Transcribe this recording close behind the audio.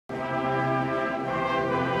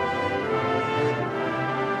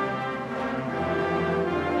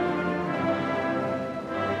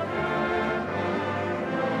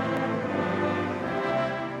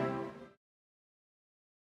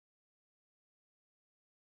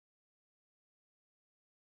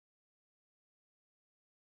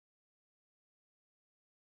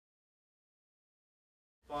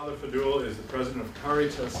Father Fadul is the president of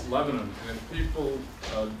Caritas Lebanon, and if people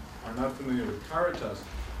are not familiar with Caritas,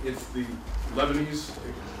 it's the Lebanese.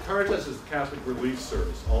 Caritas is the Catholic Relief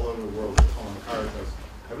Service all over the world. We call them Caritas.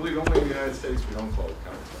 I believe only in the United States we don't call it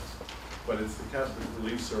Caritas, but it's the Catholic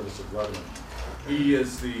Relief Service of Lebanon. He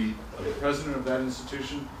is the president of that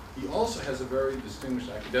institution. He also has a very distinguished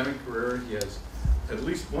academic career. He has at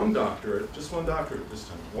least one doctorate, just one doctorate this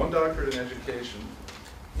time, one doctorate in education,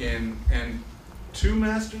 and two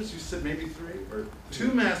masters, you said maybe three, or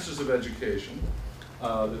two masters of education.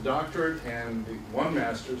 The doctorate and the one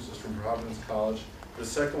master's is from Providence College. The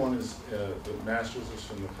second one is, the master's is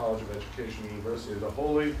from the College of Education, University of the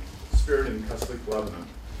Holy Spirit in Catholic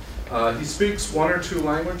Lebanon. He speaks one or two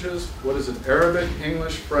languages. What is it? Arabic,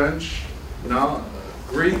 English, French,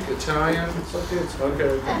 Greek, Italian. It's okay. It's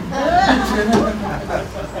okay.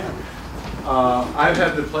 I've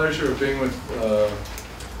had the pleasure of being with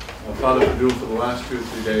Father Fadul for the last 2 or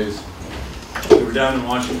 3 days. We were down in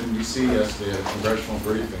Washington, D.C. yesterday at a congressional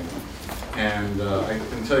briefing. And I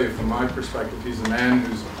can tell you from my perspective, he's a man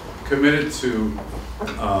who's committed to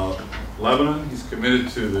Lebanon. He's committed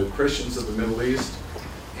to the Christians of the Middle East.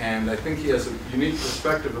 And I think he has a unique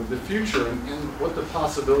perspective of the future and what the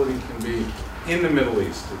possibility can be in the Middle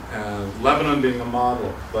East. Lebanon being a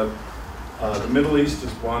model, but the Middle East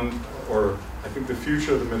is one, or I think the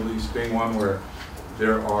future of the Middle East being one where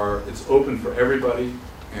it's open for everybody,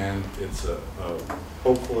 and it's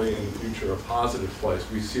hopefully in the future a positive place.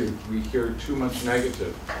 We hear too much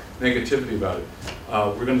negativity about it.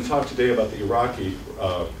 We're going to talk today about the Iraqi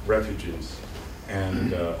refugees,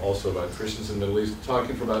 and also about Christians in the Middle East,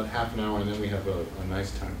 talking for about half an hour, and then we have a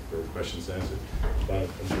nice time for questions and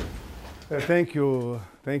answers. Thank you,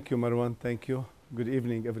 Marwan. Thank you. Good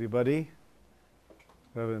evening, everybody.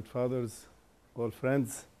 Reverend Fathers, all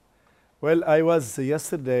friends. Well, I was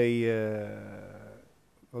yesterday,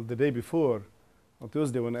 or the day before, on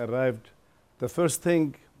Tuesday when I arrived, the first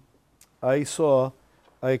thing I saw,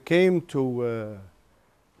 I came to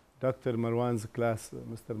Dr. Marwan's class,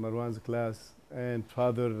 Mr. Marwan's class, and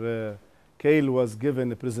Father Kale was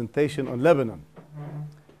given a presentation on Lebanon.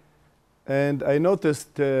 And I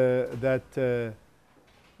noticed that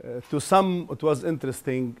to some it was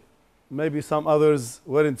interesting, maybe some others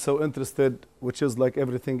weren't so interested, which is like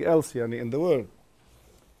everything else in the world.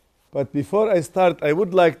 But before I start, I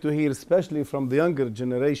would like to hear, especially from the younger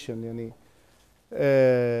generation,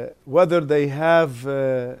 whether they have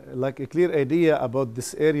like a clear idea about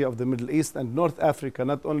this area of the Middle East and North Africa,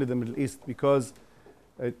 not only the Middle East, because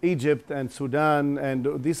Egypt and Sudan,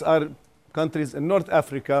 and these are countries in North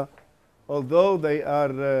Africa, although they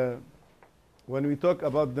are, when we talk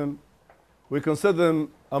about them, we consider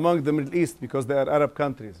them among the Middle East because they are Arab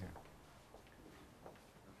countries.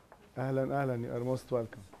 Ahlan, ahlan, you are most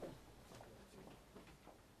welcome.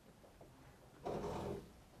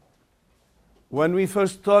 When we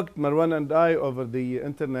first talked, Marwan and I, over the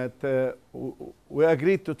internet, we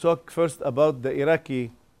agreed to talk first about the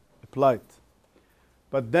Iraqi plight.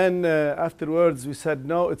 But then afterwards we said,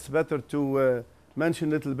 no, it's better to mention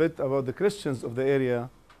a little bit about the Christians of the area.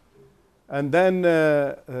 And then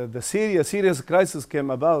the serious crisis came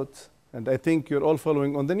about, and I think you're all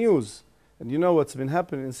following on the news, and you know what's been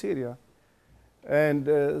happening in Syria.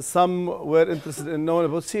 And some were interested in knowing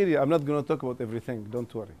about Syria. I'm not going to talk about everything,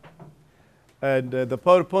 don't worry. And the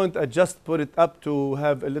PowerPoint, I just put it up to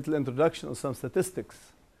have a little introduction on some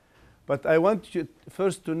statistics. But I want you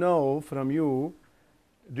first to know from you,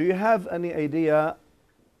 do you have any idea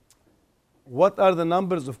what are the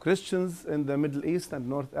numbers of Christians in the Middle East and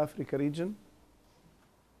North Africa region?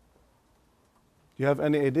 Do you have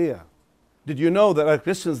any idea? Did you know there are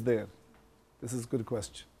Christians there? This is a good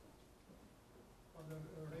question.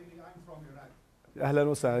 Really, I'm from Iraq. Ahlan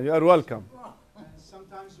wa sahlan. You are welcome. And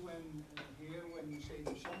sometimes when you say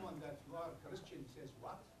to someone that you are Christian, he says,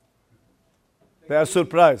 what? They are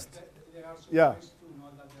surprised. They are surprised Yeah. to know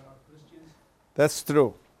that there are Christians. That's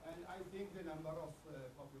true. And I think the number of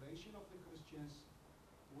population of the Christians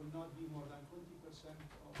will not be more than 20%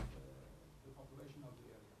 of the population of the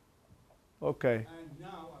area. Okay. And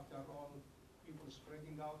now, after all people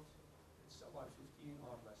spreading out, it's about 15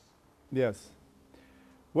 or less. Yes.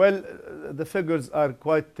 Well, the figures are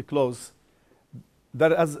quite close.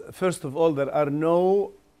 First of all, there are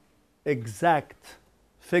no exact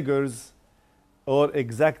figures or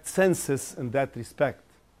exact census in that respect.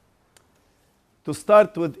 To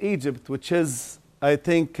start with Egypt, which is, I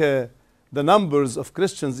think, the numbers of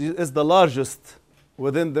Christians is the largest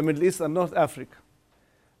within the Middle East and North Africa.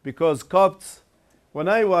 Because Copts, when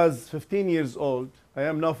I was 15 years old, I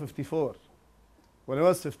am now 54. When I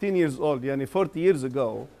was 15 years old, 40 years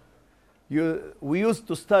ago, we used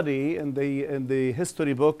to study in the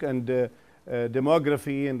history book and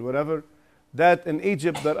demography and whatever, that in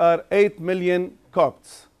Egypt there are 8 million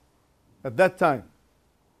Copts at that time.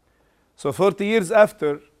 So 40 years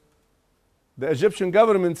after, the Egyptian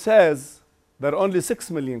government says there are only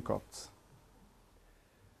 6 million Copts.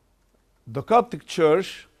 The Coptic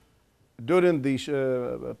Church, during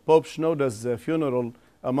the Pope Shenouda's funeral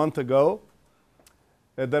a month ago,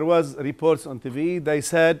 there was reports on TV. They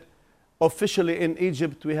said officially in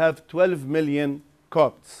Egypt we have 12 million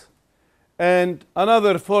Copts and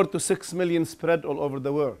another 4 to 6 million spread all over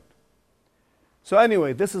the world. So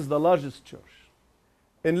anyway, this is the largest church.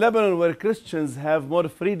 In Lebanon, where Christians have more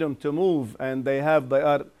freedom to move and they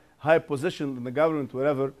are high positioned in the government,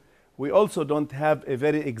 wherever, we also don't have a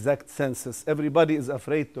very exact census. Everybody is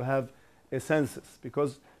afraid to have a census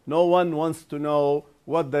because no one wants to know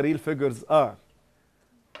what the real figures are.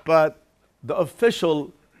 But the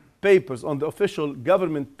official papers, on the official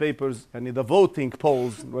government papers, and the voting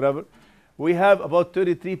polls, whatever, we have about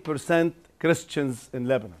 33% Christians in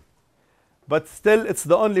Lebanon. But still, it's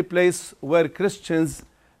the only place where Christians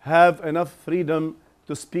have enough freedom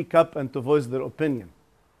to speak up and to voice their opinion.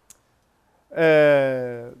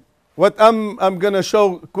 What I'm going to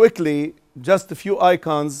show quickly, just a few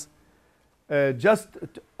icons, just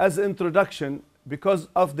as an introduction, because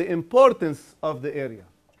of the importance of the area.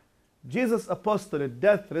 Jesus' apostolate,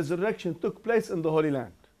 death, resurrection took place in the Holy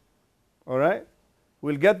Land. All right?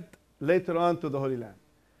 We'll get later on to the Holy Land.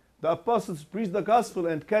 The apostles preached the gospel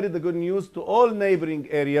and carried the good news to all neighboring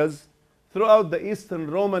areas throughout the Eastern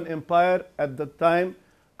Roman Empire at that time,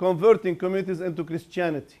 converting communities into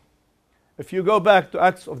Christianity. If you go back to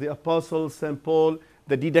Acts of the Apostles, St. Paul,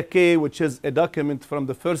 the Didache, which is a document from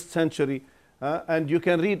the 1st century, and you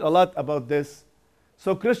can read a lot about this.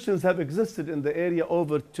 So Christians have existed in the area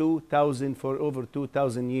for over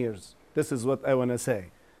 2,000 years. This is what I want to say.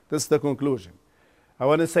 This is the conclusion. I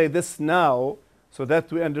want to say this now so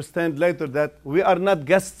that we understand later that we are not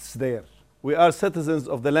guests there. We are citizens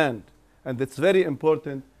of the land. And it's very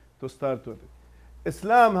important to start with it.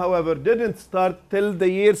 Islam, however, didn't start till the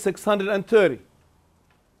year 630.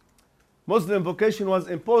 Muslim vocation was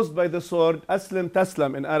imposed by the sword. Aslam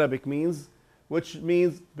taslam in Arabic means, which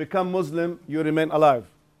means become Muslim, you remain alive.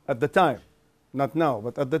 At the time. Not now,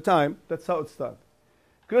 but at the time, that's how it started.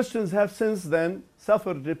 Christians have since then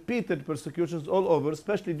suffered repeated persecutions all over,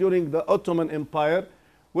 especially during the Ottoman Empire,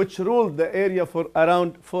 which ruled the area for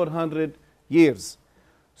around 400 years.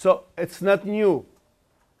 So it's not new.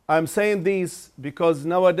 I'm saying this because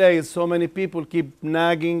nowadays so many people keep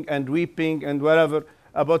nagging and weeping and whatever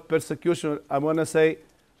about persecution. I want to say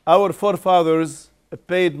our forefathers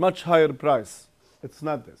paid much higher price. It's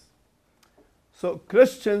not this. So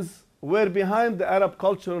Christians were behind the Arab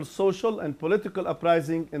cultural, social, and political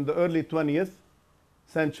uprising in the early 20th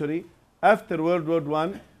century. After World War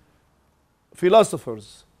I,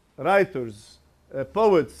 philosophers, writers,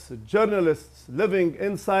 poets, journalists living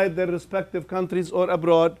inside their respective countries or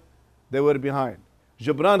abroad, they were behind.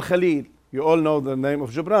 Gibran Khalil, you all know the name of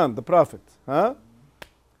Gibran, the prophet,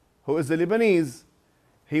 who is a Lebanese.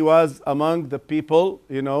 He was among the people,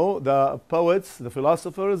 the poets, the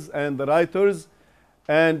philosophers, and the writers,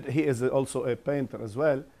 and he is also a painter as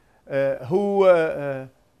well, who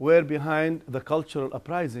were behind the cultural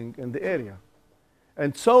uprising in the area.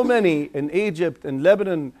 And so many in Egypt, in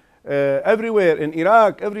Lebanon, everywhere, in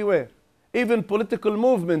Iraq, everywhere. Even political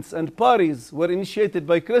movements and parties were initiated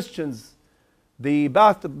by Christians. The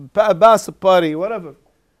Ba'ath party, whatever,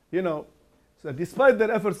 So despite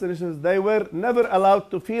their efforts and initiatives, they were never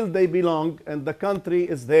allowed to feel they belong and the country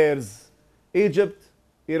is theirs. Egypt,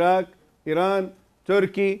 Iraq, Iran,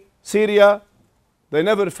 Turkey, Syria, they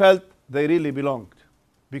never felt they really belonged.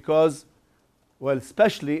 Because, well,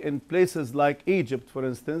 especially in places like Egypt, for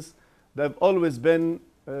instance, they've always been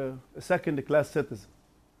a second-class citizen,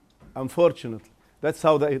 unfortunately. That's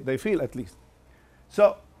how they feel, at least.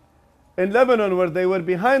 So, in Lebanon, where they were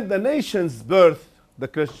behind the nation's birth, the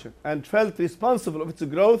Christian, and felt responsible of its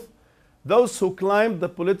growth, those who climbed the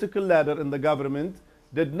political ladder in the government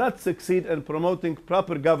did not succeed in promoting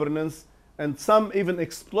proper governance, and some even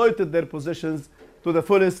exploited their positions to the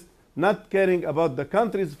fullest, not caring about the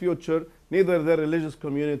country's future, neither their religious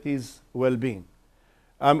community's well-being.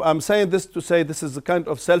 I'm saying this to say this is a kind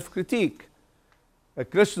of self-critique.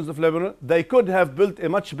 Christians of Lebanon, they could have built a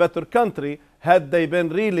much better country had they been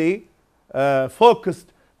really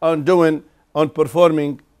focused on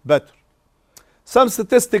performing better. Some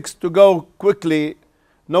statistics to go quickly.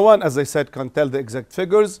 No one, as I said, can tell the exact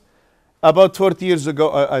figures. About 40 years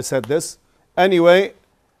ago, I said this. Anyway,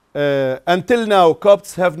 until now,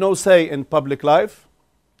 Copts have no say in public life.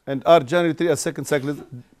 and are generally treated as second cyclists.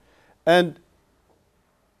 And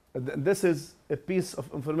this is a piece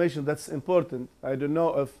of information that's important. I don't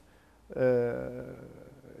know if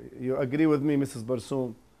you agree with me, Mrs.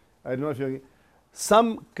 Barsoom. I don't know if you agree.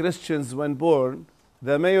 Some Christians, when born,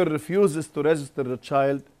 the mayor refuses to register the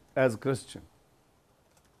child as Christian.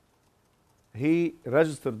 He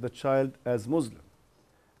registered the child as Muslim.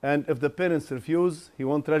 And if the parents refuse, he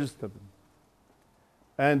won't register them.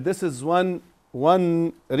 And this is one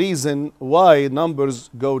reason why numbers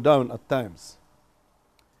go down at times.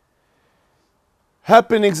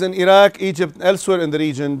 Happenings in Iraq, Egypt, and elsewhere in the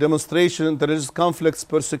region, demonstrations, religious conflicts,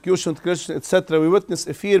 persecution of Christians, etc., we witness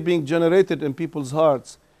a fear being generated in people's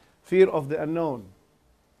hearts, fear of the unknown.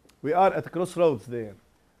 We are at a crossroads there.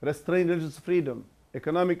 Restrained religious freedom,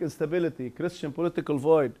 economic instability, Christian political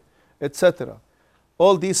void, etc.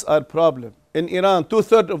 All these are problems. In Iran,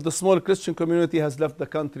 2/3 of the small Christian community has left the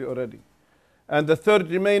country already. And the third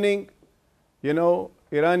remaining, you know,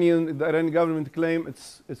 the Iranian government claim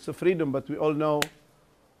it's a freedom, but we all know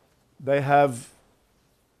they have,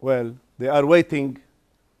 well, they are waiting.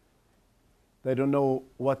 They don't know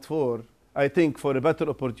what for. I think for a better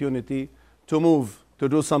opportunity to move, to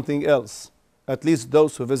do something else, at least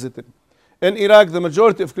those who visited. In Iraq, the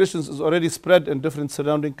majority of Christians is already spread in different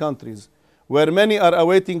surrounding countries, where many are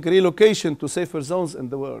awaiting relocation to safer zones in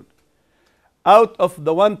the world. Out of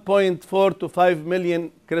the 1.4 to 5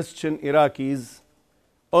 million Christian Iraqis,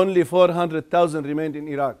 only 400,000 remained in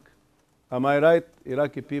Iraq. Am I right?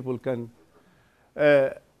 Iraqi people can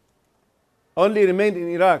only remained in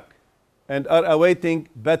Iraq and are awaiting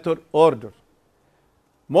better order.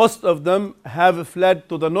 Most of them have fled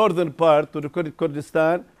to the northern part, to the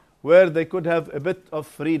Kurdistan, where they could have a bit of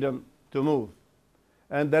freedom to move.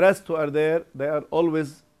 And the rest who are there, they are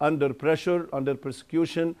always under pressure, under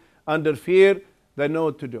persecution, under fear. They know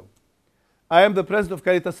what to do. I am the president of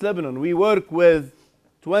Caritas Lebanon. We work with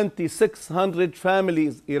 2,600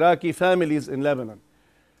 families, Iraqi families in Lebanon.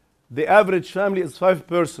 The average family is 5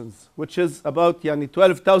 persons, which is about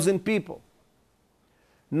 12,000 people.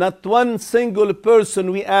 Not one single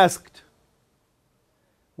person we asked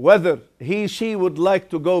whether she would like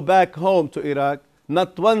to go back home to Iraq,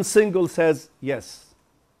 not one single says yes.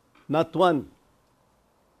 Not one.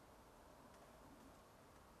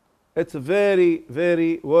 It's a very,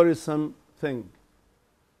 very worrisome thing.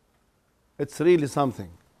 It's really something.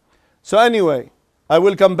 So anyway, I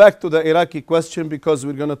will come back to the Iraqi question because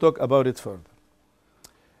we're going to talk about it further.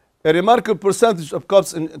 A remarkable percentage of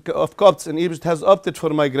Copts in Egypt has opted for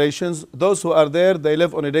migrations. Those who are there, they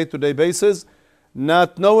live on a day-to-day basis,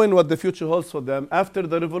 not knowing what the future holds for them. After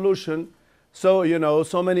the revolution, so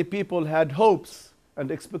many people had hopes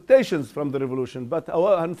and expectations from the revolution. But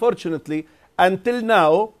unfortunately, until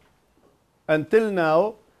now,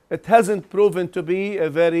 it hasn't proven to be a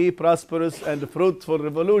very prosperous and fruitful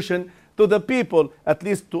revolution to the people, at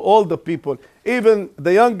least to all the people. Even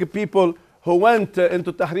the young people who went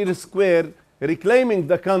into Tahrir Square reclaiming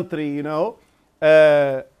the country,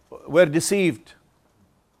 were deceived.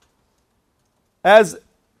 As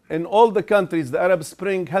in all the countries, the Arab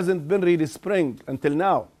Spring hasn't been really spring until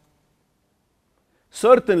now.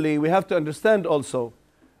 Certainly, we have to understand also,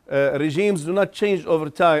 regimes do not change over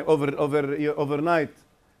time, overnight.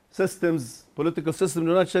 Systems, political systems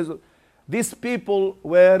do not change. These people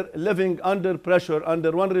were living under pressure,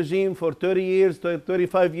 under one regime for 30 years,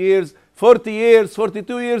 35 years, 40 years,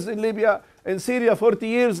 42 years in Libya, in Syria, 40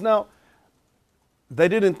 years now. They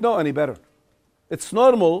didn't know any better. It's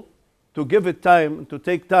normal to give it time, to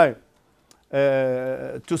take time,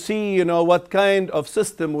 to see, what kind of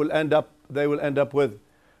system they will end up with.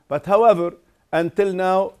 But however, until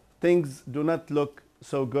now, things do not look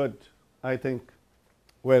so good, I think.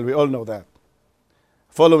 Well, we all know that.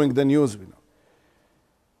 Following the news, we know.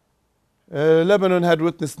 Lebanon had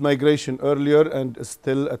witnessed migration earlier and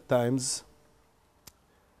still at times.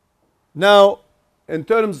 Now, in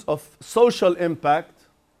terms of social impact,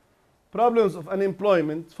 problems of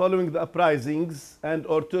unemployment following the uprisings and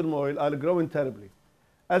or turmoil are growing terribly,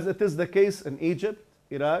 as it is the case in Egypt,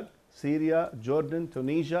 Iraq, Syria, Jordan,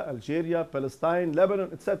 Tunisia, Algeria, Palestine,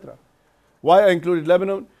 Lebanon, etc. Why I included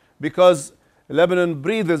Lebanon? Because Lebanon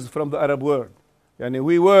breathes from the Arab world.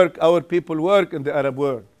 Our people work in the Arab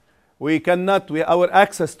world. Our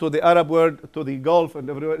access to the Arab world, to the Gulf and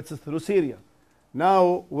everywhere, it's through Syria.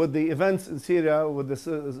 Now, with the events in Syria, with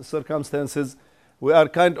the circumstances, we are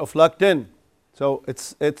kind of locked in. So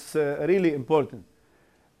it's really important.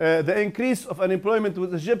 The increase of unemployment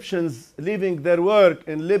with Egyptians leaving their work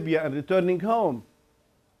in Libya and returning home.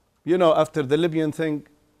 After the Libyan thing,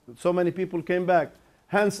 so many people came back.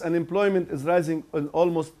 Hence, unemployment is rising in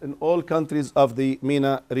almost in all countries of the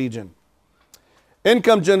MENA region.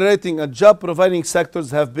 Income generating and job providing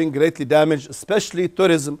sectors have been greatly damaged, especially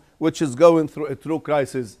tourism, which is going through a true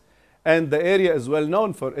crisis. And the area is well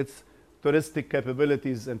known for its touristic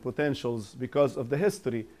capabilities and potentials because of the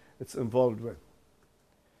history it's involved with.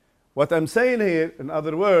 What I'm saying here, in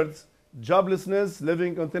other words, joblessness,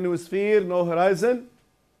 living continuous fear, no horizon,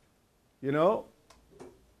 you know,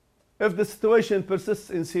 if the situation persists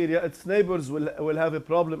in Syria, its neighbors will have a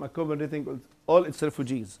problem accommodating all its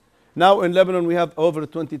refugees. Now in Lebanon, we have over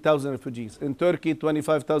 20,000 refugees. In Turkey,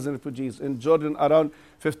 25,000 refugees. In Jordan, around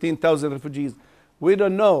 15,000 refugees. We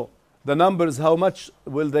don't know the numbers, how much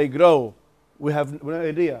will they grow. We have no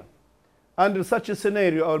idea. Under such a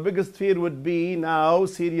scenario, our biggest fear would be now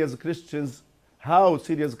Syria's Christians, how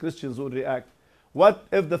Syria's Christians would react. What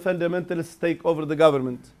if the fundamentalists take over the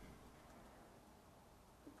government?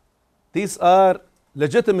 These are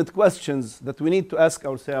legitimate questions that we need to ask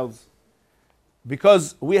ourselves,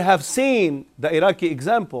 because we have seen the Iraqi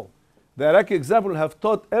example. The Iraqi example have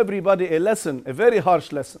taught everybody a lesson, a very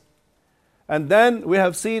harsh lesson. And then we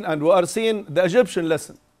have seen, and we are seeing the Egyptian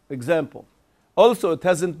lesson example. Also, it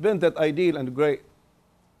hasn't been that ideal and great.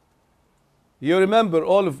 You remember,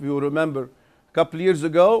 all of you remember, a couple years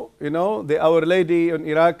ago, you know, the Our Lady in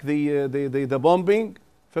Iraq, the bombing,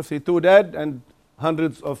 52 dead and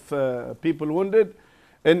hundreds of people wounded.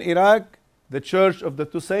 In Iraq, the Church of the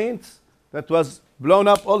Two Saints, that was blown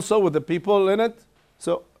up also with the people in it,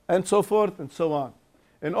 so and so forth and so on.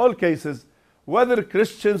 In all cases, whether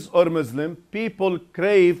Christians or Muslim, people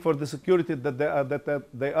crave for the security that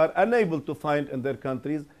they are unable to find in their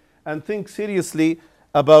countries, and think seriously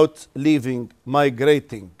about leaving,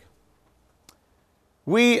 migrating.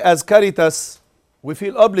 We as Caritas, we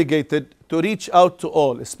feel obligated to reach out to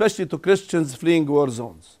all, especially to Christians fleeing war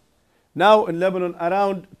zones. Now in Lebanon,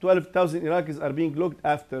 around 12,000 Iraqis are being looked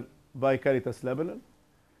after by Caritas Lebanon.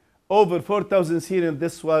 Over 4,000 Syrians,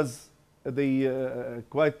 this was the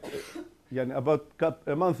about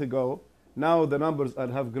a month ago. Now the numbers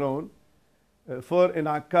have grown. 4 in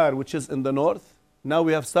Akkar, which is in the north. Now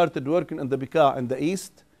we have started working in the Bekaa in the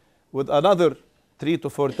east with another 3,000 to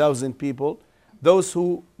 4,000 people, those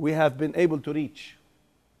who we have been able to reach.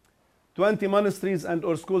 20 monasteries and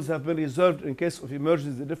or schools have been reserved in case of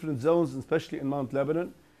emergencies in different zones, especially in Mount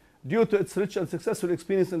Lebanon. Due to its rich and successful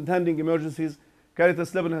experience in handling emergencies,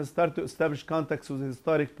 Caritas Lebanon has started to establish contacts with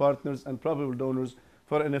historic partners and probable donors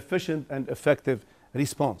for an efficient and effective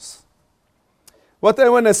response. What I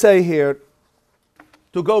want to say here,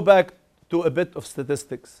 to go back to a bit of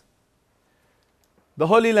statistics. The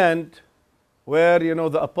Holy Land, where, you know,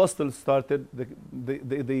 the apostles started,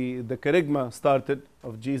 the charisma started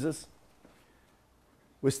of Jesus,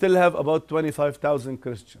 we still have about 25,000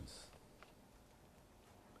 Christians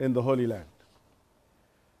in the Holy Land.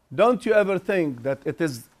 Don't you ever think that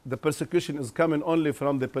the persecution is coming only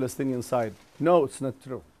from the Palestinian side? No, it's not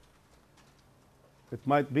true. It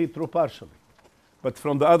might be true partially, but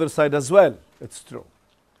from the other side as well, it's true.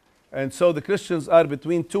 And so the Christians are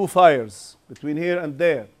between two fires, between here and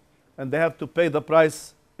there, and they have to pay the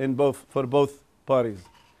price for both parties.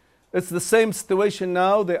 It's the same situation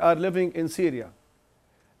now. They are living in Syria.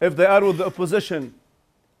 If they are with the opposition,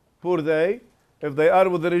 poor they. If they are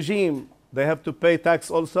with the regime, they have to pay tax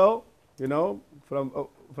also, you know,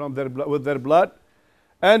 with their blood.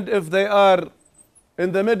 And if they are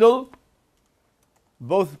in the middle,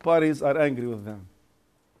 both parties are angry with them.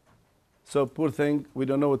 So poor thing, we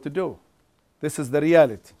don't know what to do. This is the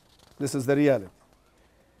reality. This is the reality.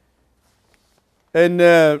 And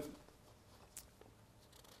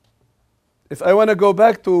if I want to go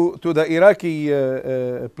back to the Iraqi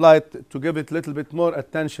plight, to give it a little bit more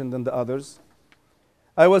attention than the others,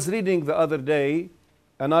 I was reading the other day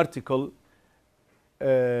an article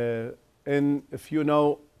if you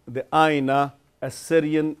know, the AINA,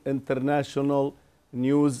 Assyrian International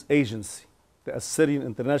News Agency. The Assyrian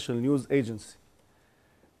International News Agency.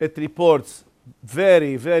 It reports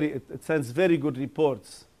it sends very good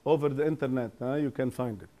reports over the internet. You can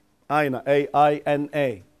find it. AINA,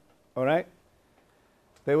 A-I-N-A. All right?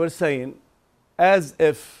 They were saying, as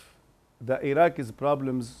if the Iraqis'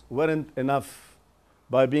 problems weren't enough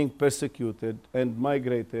by being persecuted and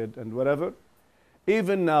migrated and whatever,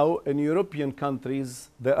 even now in European countries,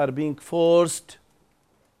 they are being forced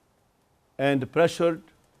and pressured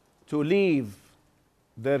to leave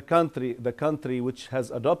their country, the country which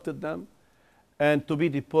has adopted them, and to be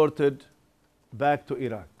deported back to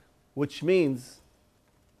Iraq, which means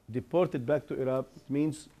deported back to Iraq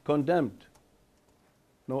means condemned.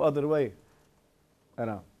 No other way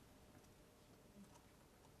around.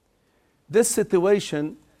 this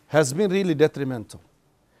situation has been really detrimental.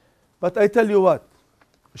 But I tell you what,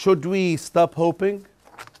 should we stop hoping?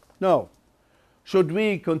 No. Should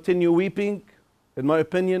we continue weeping? In my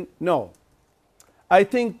opinion, no. I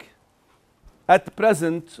think at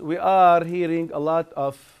present we are hearing a lot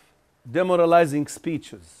of demoralizing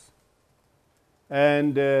speeches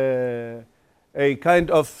and a kind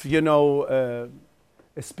of, a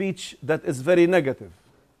speech that is very negative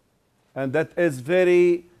and that is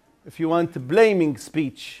very, if you want, blaming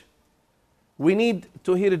speech. We need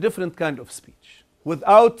to hear a different kind of speech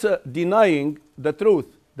without denying the truth,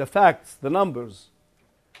 the facts, the numbers.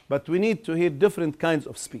 But we need to hear different kinds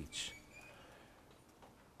of speech.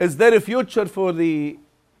 Is there a future for the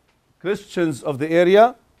Christians of the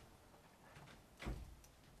area?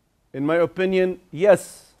 In my opinion,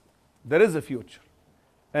 yes, there is a future.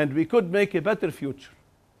 And we could make a better future.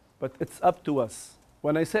 But it's up to us.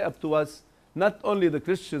 When I say up to us, not only the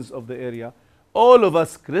Christians of the area, all of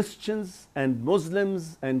us Christians and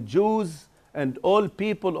Muslims and Jews and all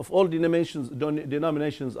people of all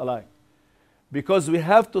denominations alike. Because we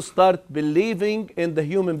have to start believing in the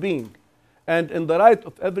human being and in the right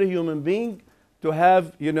of every human being to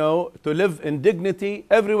have, to live in dignity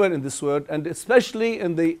everywhere in this world, and especially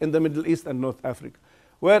in the Middle East and North Africa,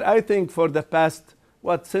 where I think for the past,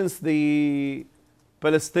 since the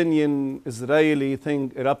Palestinian-Israeli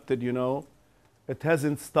thing erupted, it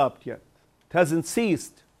hasn't stopped yet. It hasn't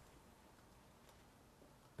ceased.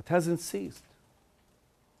 It hasn't ceased.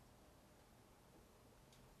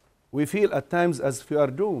 We feel at times as if we are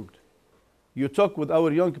doomed. You talk with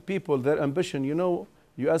our young people, their ambition,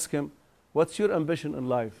 you ask him, what's your ambition in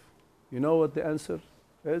life? You know what the answer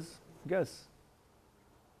is? Guess.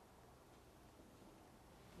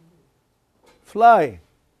 Fly.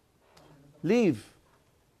 Leave.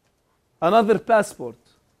 Another passport.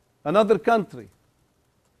 Another country.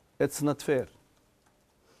 It's not fair.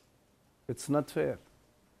 It's not fair.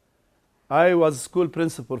 I was school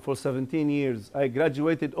principal for 17 years. I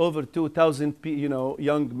graduated over 2,000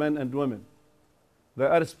 young men and women. They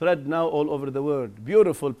are spread now all over the world.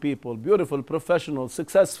 Beautiful people, beautiful professionals,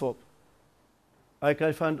 successful. I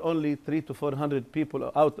can find only 300 to 400 people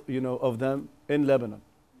out, of them in Lebanon.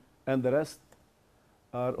 And the rest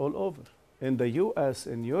are all over. In the US,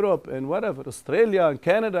 in Europe, in whatever, Australia, and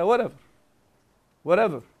Canada, whatever.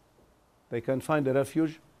 Wherever they can find a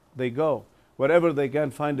refuge, they go. Wherever they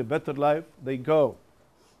can find a better life, they go.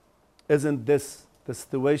 Isn't this the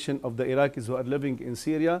situation of the Iraqis who are living in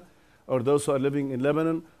Syria, or those who are living in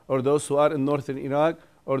Lebanon, or those who are in northern Iraq,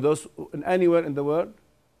 or those in anywhere in the world?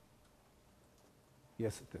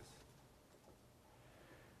 Yes, it is.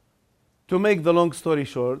 To make the long story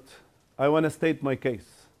short, I want to state my case.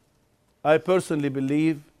 I personally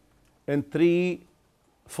believe in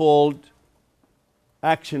threefold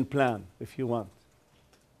action plan, if you want,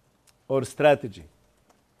 or strategy.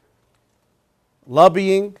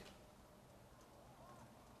 Lobbying,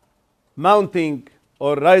 mounting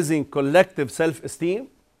or rising collective self-esteem,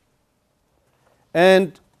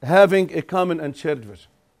 and having a common and shared vision.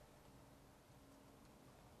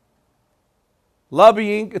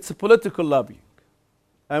 Lobbying, it's a political lobbying,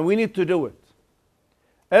 and we need to do it.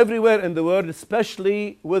 Everywhere in the world,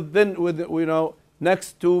 especially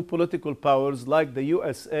next to political powers like the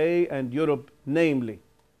USA and Europe, namely,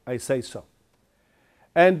 I say so.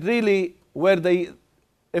 And really,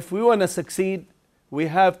 if we want to succeed, we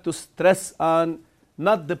have to stress on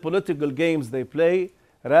not the political games they play,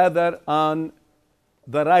 rather on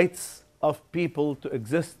the rights of people to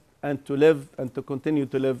exist and to live and to continue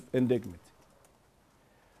to live in dignity.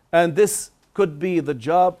 And this could be the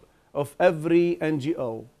job of every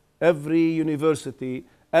NGO, every university,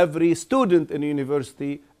 every student in a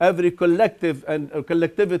university, every collective and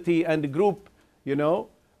collectivity and group,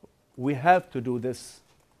 we have to do this.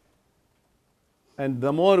 And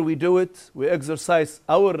the more we do it, we exercise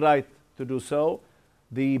our right to do so,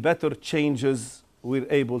 the better changes we're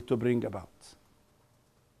able to bring about.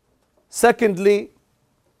 Secondly,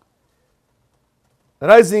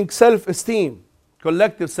 rising self-esteem,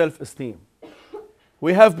 collective self-esteem.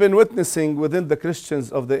 We have been witnessing within the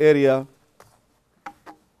Christians of the area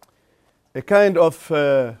a kind of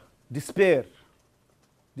despair,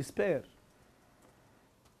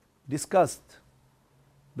 disgust.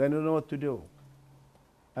 They don't know what to do.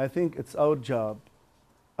 I think it's our job.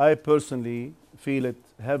 I personally feel it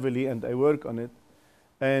heavily and I work on it.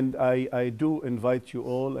 And I do invite you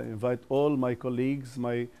all, I invite all my colleagues,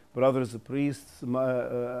 my brothers priests,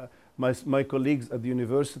 my colleagues at the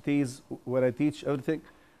universities where I teach everything,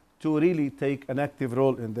 to really take an active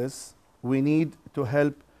role in this. We need to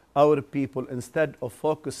help our people, instead of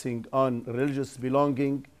focusing on religious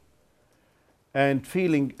belonging, and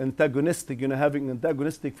feeling antagonistic, having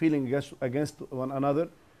antagonistic feeling against one another,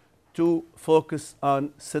 to focus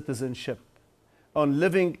on citizenship, on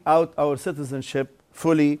living out our citizenship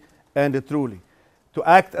fully and truly, to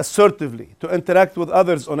act assertively, to interact with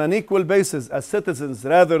others on an equal basis as citizens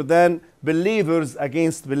rather than believers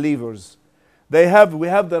against believers. We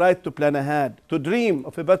have the right to plan ahead, to dream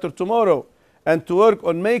of a better tomorrow, and to work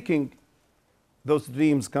on making those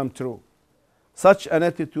dreams come true. Such an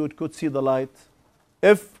attitude could see the light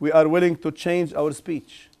if we are willing to change our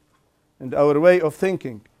speech and our way of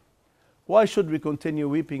thinking. Why should we continue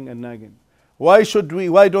weeping and nagging? Why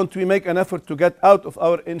don't we make an effort to get out of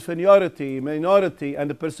our inferiority, minority, and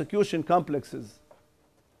the persecution complexes?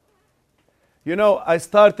 I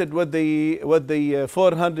started with the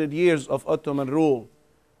 400 years of Ottoman rule,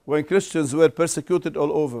 when Christians were persecuted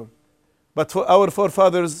all over. But for our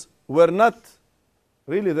forefathers were not,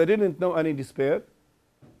 really, they didn't know any despair,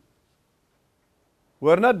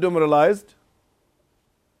 were not demoralized.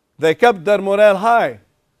 They kept their morale high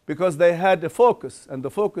because they had a focus, and the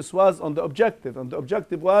focus was on the objective, and the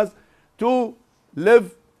objective was to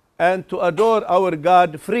live and to adore our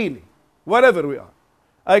God freely, wherever we are.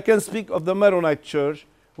 I can speak of the Maronite church,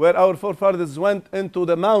 where our forefathers went into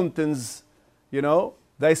the mountains,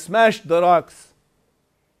 they smashed the rocks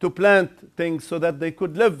to plant things so that they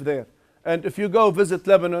could live there. And if you go visit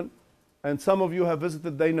Lebanon, and some of you have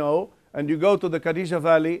visited, they know, and you go to the Khadija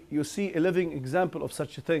Valley, you see a living example of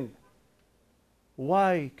such a thing.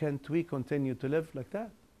 Why can't we continue to live like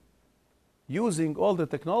that? Using all the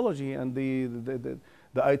technology and the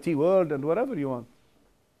IT world and whatever you want.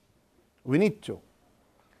 We need to.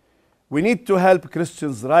 We need to help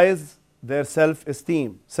Christians rise their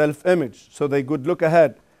self-esteem, self-image, so they could look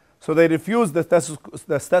ahead. So they refuse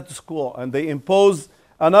the status quo, and they impose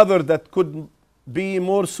another that could be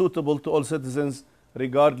more suitable to all citizens,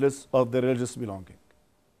 regardless of their religious belonging.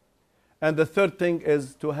 And the third thing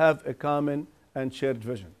is to have a common and shared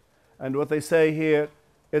vision. And what I say here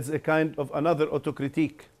is a kind of another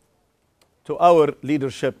autocritique to our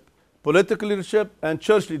leadership, political leadership and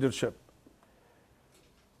church leadership.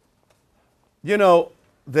 The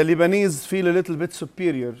Lebanese feel a little bit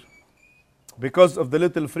superior because of the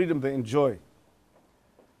little freedom they enjoy.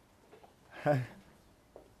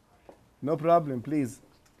 No problem, please,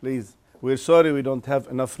 please. We're sorry we don't have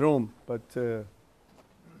enough room, but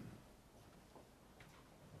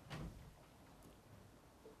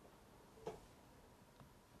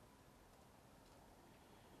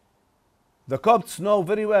the Copts know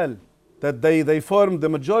very well that they form the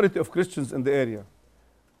majority of Christians in the area.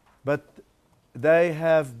 But they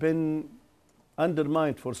have been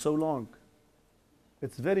undermined for so long.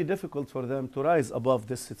 It's very difficult for them to rise above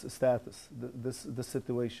this status, this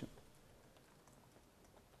situation.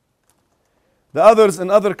 The others in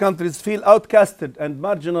other countries feel outcasted and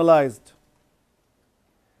marginalized.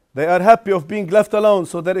 They are happy of being left alone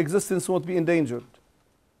so their existence won't be endangered.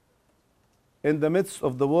 In the midst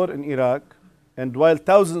of the war in Iraq, and while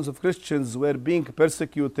thousands of Christians were being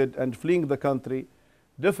persecuted and fleeing the country,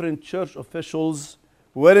 different church officials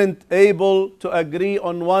weren't able to agree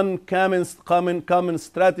on one common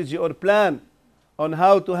strategy or plan on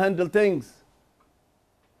how to handle things.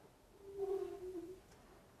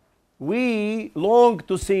 We long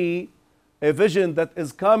to see a vision that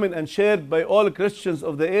is common and shared by all Christians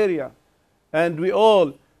of the area, and we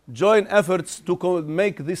all join efforts to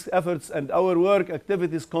make these efforts and our work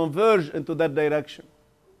activities converge into that direction.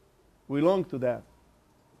 We long to that.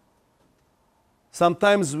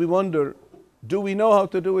 Sometimes we wonder, do we know how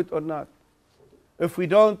to do it or not? If we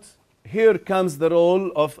don't, here comes the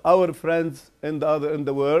role of our friends in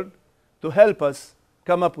the world to help us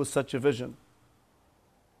come up with such a vision.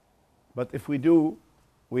 But if we do,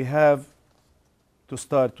 we have to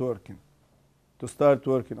start working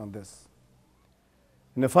on this.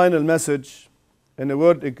 In a final message, in a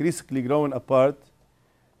world increasingly growing apart,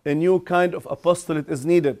 a new kind of apostolate is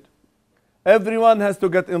needed. Everyone has to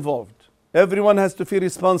get involved. Everyone has to feel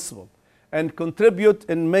responsible and contribute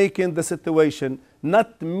in making the situation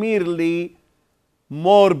not merely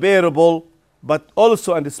more bearable, but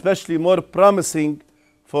also and especially more promising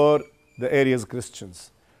for the area's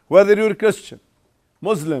Christians. Whether you're Christian,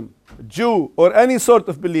 Muslim, Jew, or any sort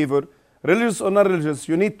of believer, religious or non-religious,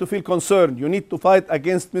 you need to feel concerned. You need to fight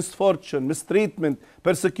against misfortune, mistreatment,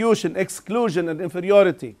 persecution, exclusion, and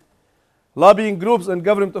inferiority. Lobbying groups and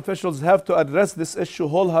government officials have to address this issue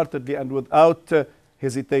wholeheartedly and without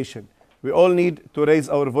hesitation. We all need to raise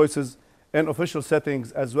our voices in official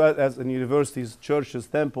settings as well as in universities, churches,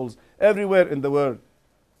 temples, everywhere in the world,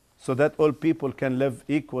 so that all people can live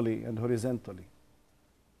equally and horizontally.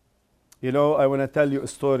 I want to tell you a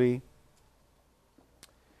story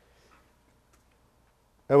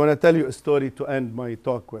I want to tell you a story to end my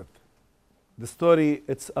talk with. The story,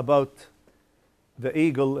 it's about the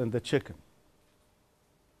eagle and the chicken.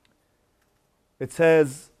 It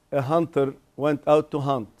says a hunter went out to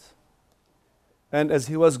hunt. And as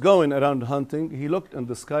he was going around hunting, he looked in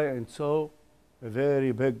the sky and saw a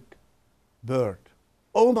very big bird.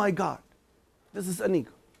 Oh my God, this is an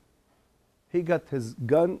eagle. He got his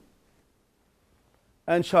gun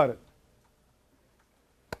and shot it.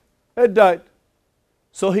 It died.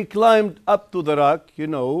 So he climbed up to the rock. You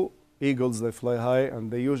know, eagles, they fly high,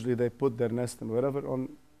 and they put their nest and wherever on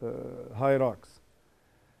high rocks.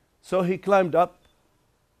 So he climbed up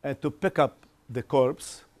to pick up the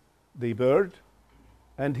corpse, the bird,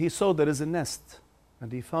 and he saw there is a nest,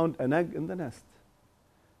 and he found an egg in the nest.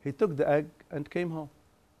 He took the egg and came home.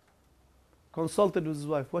 Consulted with his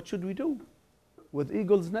wife, what should we do with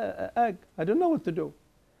eagle's egg? I don't know what to do.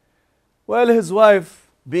 Well, his wife,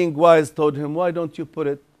 being wise, told him, why don't you put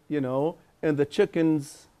it, in the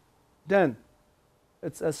chicken's den?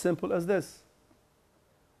 It's as simple as this.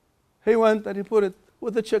 He went and he put it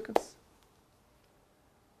with the chickens.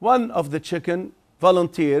 One of the chicken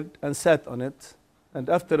volunteered and sat on it, and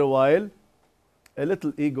after a while, a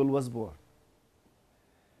little eagle was born.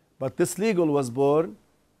 But this eagle was born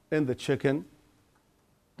in the chicken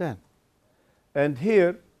den. And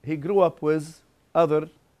here he grew up with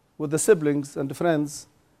the siblings and the friends,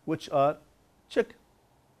 which are chicken.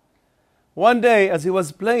 One day, as he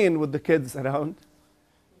was playing with the kids around,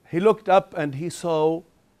 he looked up and he saw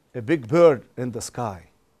a big bird in the sky.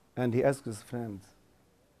 And he asked his friends,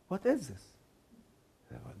 what is this?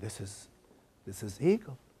 This is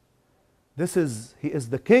eagle. He is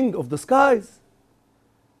the king of the skies.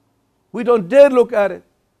 We don't dare look at it.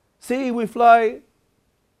 See, we fly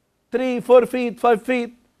 3, 4 feet, 5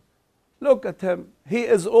 feet. Look at him. He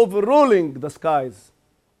is overruling the skies.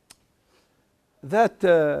 That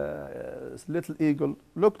little eagle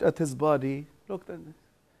looked at his body, looked at it,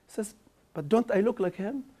 says, but don't I look like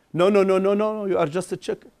him? No, you are just a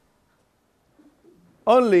chicken.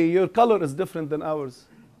 Only your color is different than ours.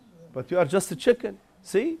 But you are just a chicken.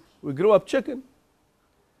 See, we grew up chicken.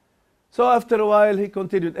 So after a while, he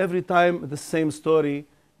continued. Every time the same story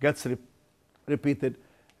gets repeated.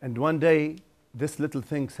 And one day, this little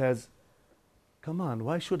thing says, come on,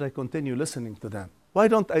 why should I continue listening to them? Why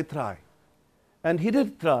don't I try? And he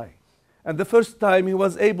did try. And the first time, he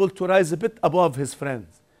was able to rise a bit above his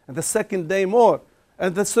friends. And the second day, more.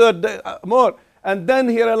 And the third day, more. And then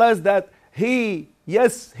he realized that he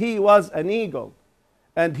was an eagle.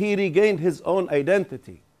 And he regained his own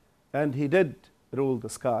identity. And he did rule the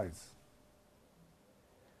skies.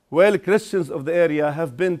 Well, Christians of the area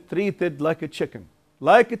have been treated like a chicken,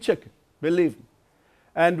 believe me.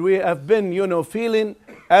 And we have been, feeling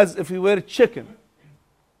as if we were chicken.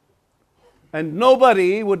 And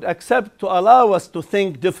nobody would accept to allow us to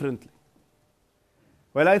think differently.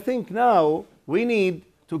 Well, I think now we need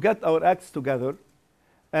to get our acts together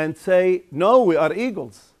and say, no, we are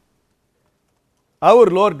eagles. Our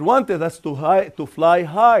Lord wanted us to fly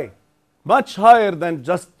high, much higher than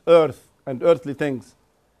just earth and earthly things.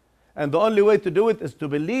 And the only way to do it is to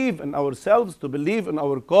believe in ourselves, to believe in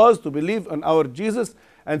our cause, to believe in our Jesus,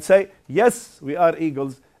 and say, yes, we are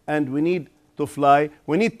eagles, and we need to fly.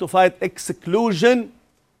 We need to fight exclusion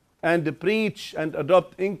and preach and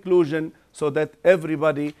adopt inclusion so that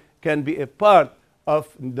everybody can be a part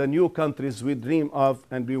of the new countries we dream of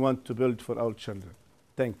and we want to build for our children.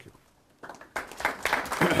 Thank you.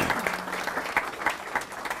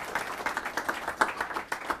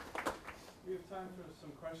 We have time for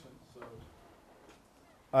some questions. So.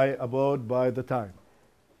 I abode by the time.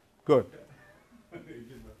 Good.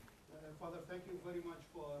 Father, thank you very much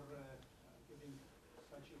for giving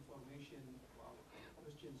such information about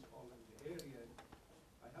Christians all in the area.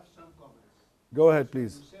 I have some comments. Go ahead,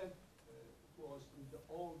 please. You said it was in the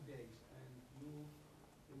old days, and you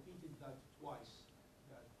repeated that twice,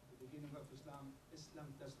 that the beginning of Islam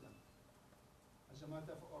Taslam. As a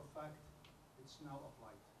matter of fact, it's now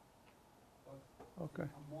applied, but in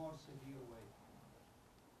a more severe way.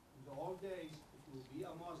 In the old days, if you be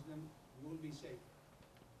a Muslim, you will be safe.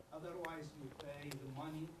 Otherwise, you pay the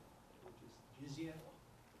money, which is jizya,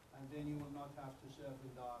 and then you will not have to serve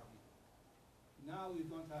in the army. Now you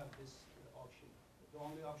don't have this option. The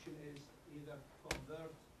only option is either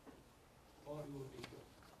convert or you will be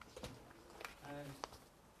killed. And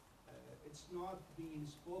it's not being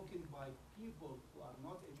spoken by people who are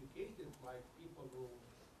not educated, like people who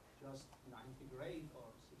just 9th grade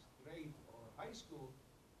or 6th grade or high school.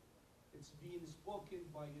 It's being spoken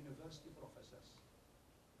by university professors.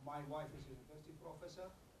 My wife is a university professor,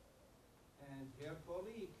 and her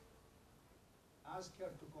colleague asked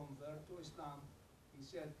her to convert to Islam, he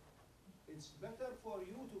said, it's better for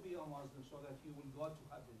you to be a Muslim so that you will go to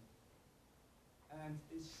heaven. And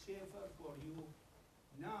it's safer for you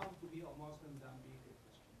now to be a Muslim than being a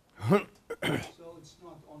Christian. So it's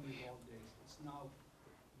not only the old days, it's now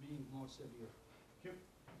being more severe.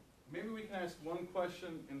 Maybe we can ask one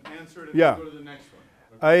question and answer it and Yeah. go to the next one.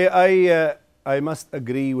 Okay. I must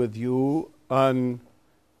agree with you on,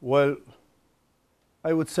 well,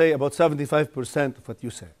 I would say about 75% of what you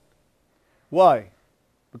said. Why?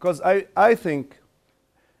 Because I think,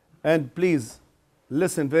 and please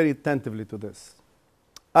listen very attentively to this,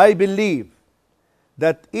 I believe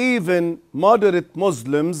that even moderate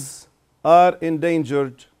Muslims are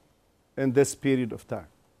endangered in this period of time.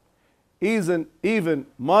 Even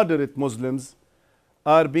moderate Muslims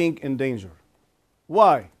are being endangered.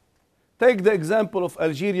 Why? Take the example of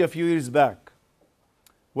Algeria a few years back,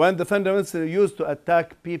 when the fundamentalists used to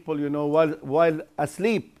attack people, while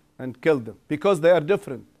asleep and kill them because they are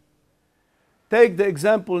different. Take the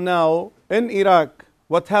example now in Iraq,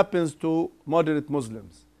 what happens to moderate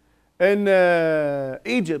Muslims. In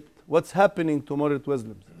Egypt, what's happening to moderate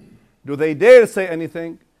Muslims? Do they dare say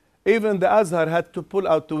anything? Even the Azhar had to pull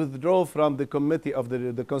out, to withdraw from the committee of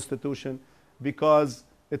the constitution because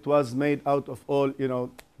it was made out of all, the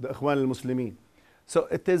Ikhwan al-Muslimin. So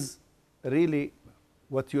it is really,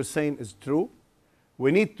 what you're saying is true.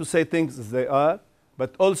 We need to say things as they are,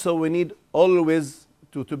 but also we need always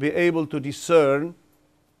to be able to discern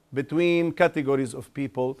between categories of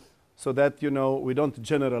people so that, we don't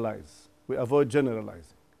generalize. We avoid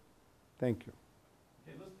generalizing. Thank you.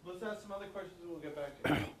 Okay, let's ask some other questions and we'll get back to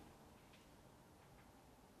you.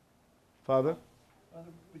 Father?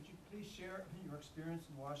 Father, would you please share your experience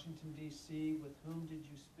in Washington, D.C.? With whom did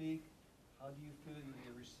you speak? How do you feel you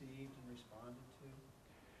were received and responded to?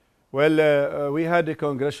 Well, we had a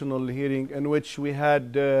congressional hearing in which we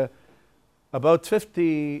had about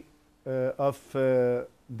 50 of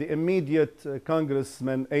the immediate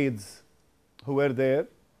congressmen aides who were there.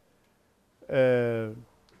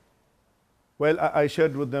 Well, I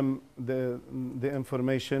shared with them the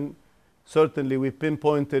information. Certainly, we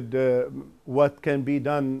pinpointed what can be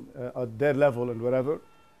done at their level and wherever.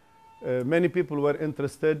 Many people were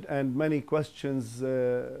interested, and many questions,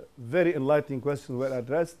 very enlightening questions, were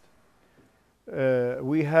addressed.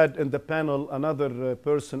 We had in the panel another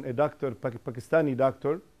person, a doctor, Pakistani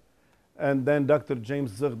doctor, and then Dr.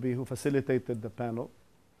 James Zighbi, who facilitated the panel.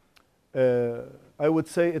 I would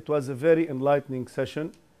say it was a very enlightening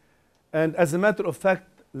session. And as a matter of fact,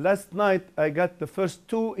 last night I got the first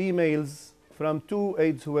 2 emails from 2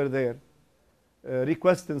 aides who were there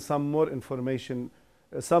requesting some more information,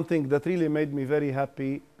 something that really made me very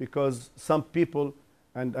happy, because some people,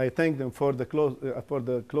 and I thank them for the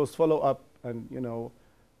close follow-up and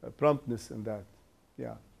promptness in that.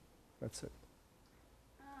 Yeah, that's it.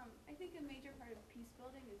 I think a major part of peace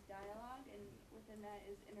building is dialogue, and within that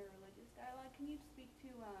is interreligious dialogue. Can you speak to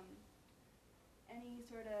any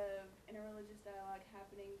sort of interreligious dialogue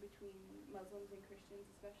happening between Muslims and Christians,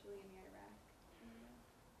 especially in the Iraq area?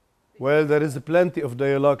 Well, there is plenty of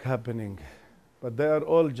dialogue happening, but they are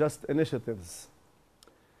all just initiatives.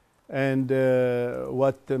 And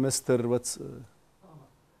what Mr.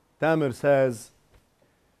 Tamer says,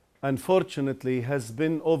 unfortunately, has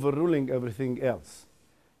been overruling everything else.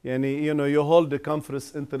 You hold a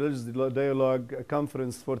conference, interreligious dialogue, a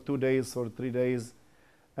conference for 2 days or 3 days,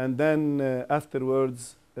 and then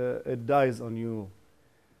afterwards it dies on you.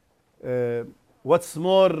 What's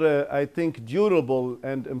more, I think, durable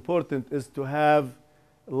and important is to have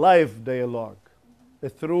live dialogue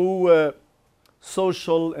through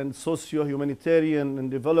social and socio-humanitarian and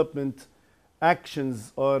development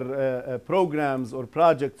actions or programs or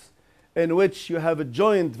projects in which you have a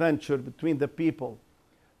joint venture between the people,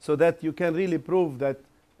 so that you can really prove that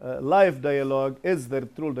live dialogue is the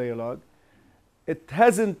true dialogue. It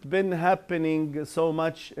hasn't been happening so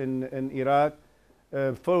much in Iraq,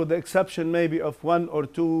 for the exception maybe of 1 or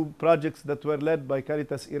 2 projects that were led by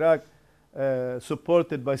Caritas Iraq,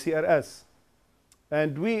 supported by CRS.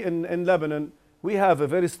 And we in Lebanon, we have a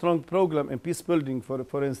very strong program in peace building,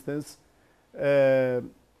 for instance.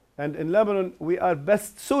 And in Lebanon, we are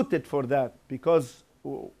best suited for that, because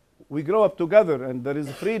we grow up together and there is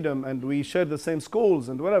freedom and we share the same schools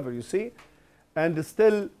and whatever, you see. And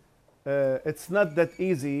still, it's not that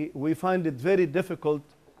easy. We find it very difficult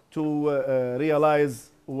to realize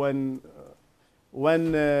when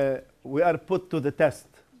we are put to the test.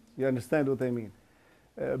 You understand what I mean?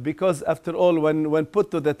 Because after all, when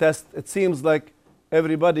put to the test, it seems like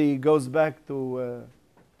everybody goes back to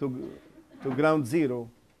ground zero,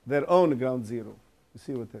 their own ground zero. You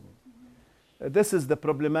see what I mean? This is the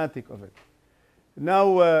problematic of it.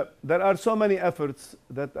 Now, there are so many efforts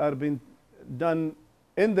that are being done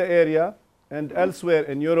in the area and elsewhere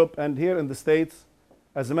in Europe and here in the States.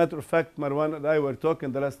 As a matter of fact, Marwan and I were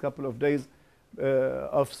talking the last couple of days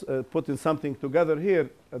of putting something together here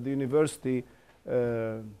at the university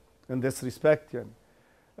in this respect.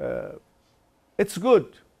 It's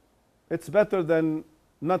good. It's better than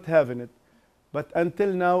not having it. But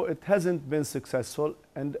until now, it hasn't been successful.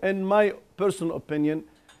 And in my personal opinion,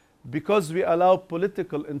 because we allow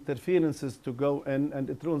political interferences to go in, and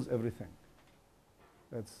it ruins everything.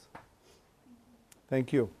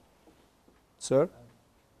 Thank you. Sir?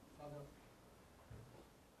 Father,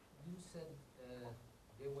 you said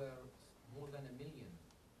there were more than 1 million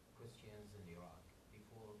Christians in Iraq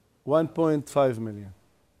before 1.5 million.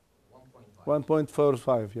 1.5.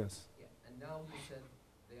 1.45, yes. Yeah. And now you said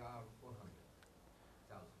there are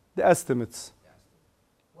 400,000. The estimates.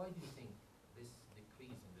 Why do you think this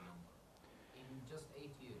decrease in the number in just 8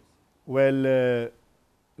 years? Well,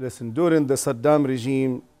 listen, during the Saddam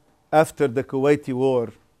regime, after the Kuwaiti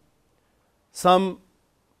war, some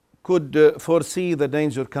could foresee the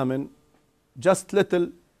danger coming, just little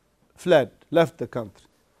fled, left the country.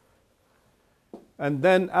 And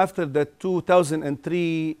then after the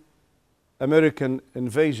 2003 American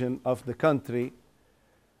invasion of the country,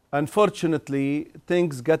 unfortunately,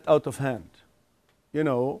 things got out of hand, you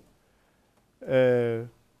know,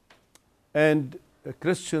 and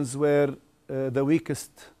Christians were the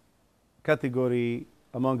weakest category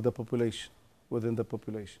among the population, within the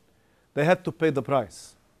population. They had to pay the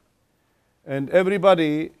price. And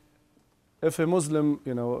everybody, if a Muslim,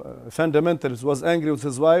 you know, a fundamentalist was angry with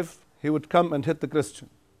his wife, he would come and hit the Christian,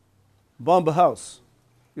 bomb a house.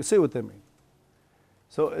 You see what I mean?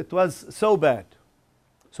 So it was so bad.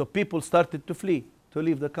 So people started to flee, to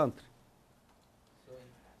leave the country.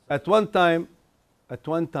 At one time,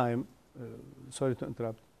 sorry to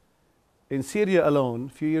interrupt, in Syria alone, a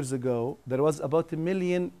few years ago, there was about 1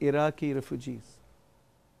 million Iraqi refugees.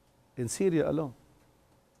 In Syria alone.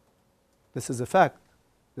 This is a fact.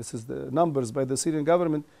 This is the numbers by the Syrian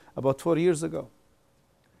government about 4 years ago.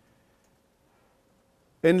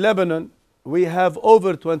 In Lebanon, we have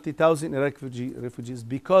over 20,000 Iraqi refugees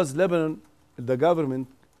because Lebanon, the government,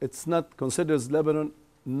 it's not considers Lebanon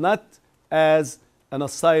not as an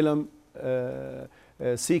asylum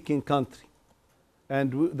seeking country.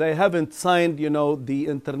 And they haven't signed, you know, the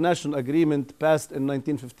international agreement passed in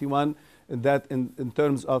 1951 in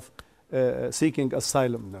terms of seeking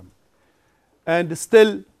asylum. And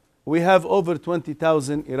still, we have over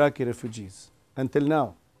 20,000 Iraqi refugees until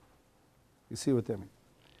now. You see what I mean?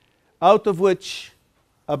 Out of which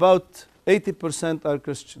about 80% are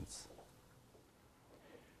Christians.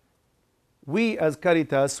 We as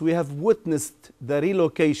Caritas, we have witnessed the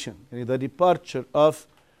relocation, the departure of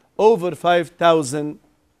over 5,000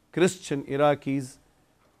 Christian Iraqis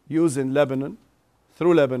using Lebanon,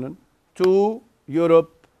 through Lebanon, to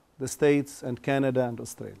Europe, the States, and Canada, and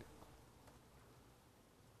Australia.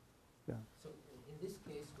 Yeah. So in this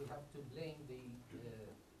case, we have to blame the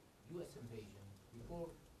U.S. invasion before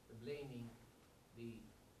blaming the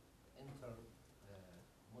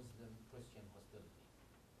inter-Muslim Christian hostility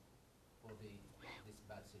for this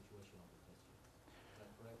bad situation of the Christians. Is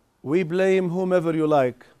that correct? We blame whomever you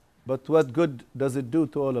like, but what good does it do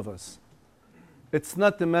to all of us? It's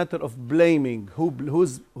not a matter of blaming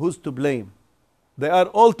who's to blame. They are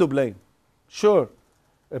all to blame. Sure,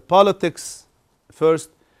 politics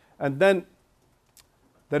first, and then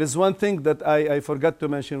there is one thing that I forgot to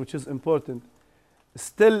mention, which is important.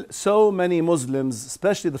 Still, so many Muslims,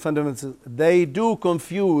 especially the fundamentalists, they do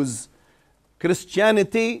confuse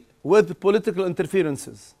Christianity with political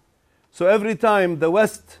interferences. So every time the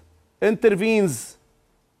West intervenes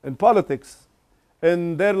in politics,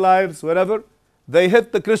 in their lives, wherever, they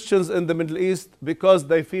hit the Christians in the Middle East because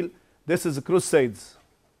they feel this is crusades.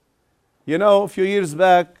 You know, a few years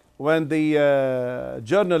back, when the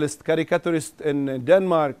journalist, caricaturist in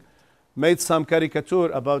Denmark made some caricature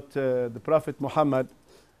about the Prophet Muhammad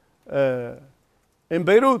in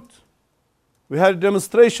Beirut, we had a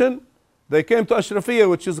demonstration. They came to Ashrafiyah,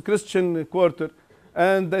 which is a Christian quarter,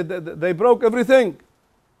 and they broke everything.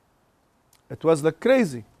 It was like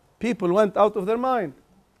crazy. People went out of their mind.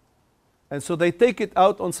 And so they take it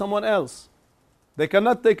out on someone else. They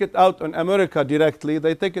cannot take it out on America directly.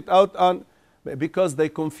 They take it out on, because they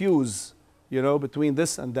confuse, you know, between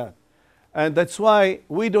this and that. And that's why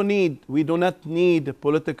we do not need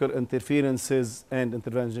political interferences and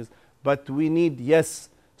interventions, but we need, yes,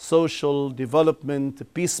 social development,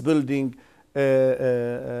 peace building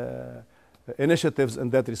initiatives in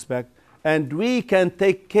that respect. and we can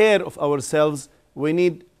take care of ourselves. We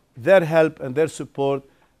need their help and their support,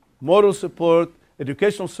 moral support,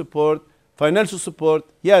 educational support, financial support,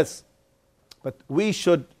 yes. But we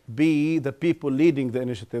should be the people leading the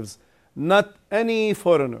initiatives, not any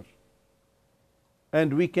foreigner.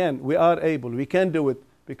 And we are able, we can do it,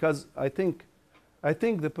 because I think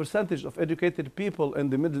the percentage of educated people in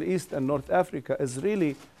the Middle East and North Africa is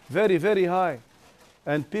really very, very high.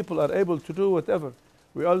 And people are able to do whatever.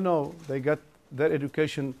 We all know they got their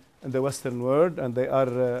education in the Western world, and they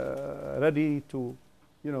are ready to,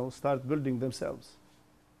 start building themselves.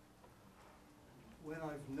 When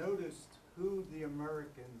I've noticed who the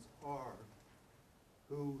Americans are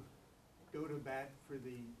who go to bat for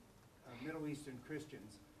the Middle Eastern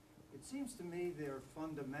Christians, it seems to me they're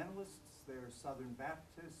fundamentalists, they're Southern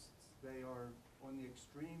Baptists, they are on the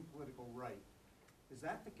extreme political right. Is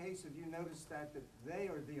that the case? Have you noticed that they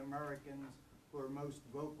are the Americans who are most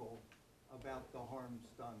vocal about the harms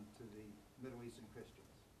done to the Middle Eastern Christians?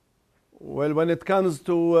 Well, when it comes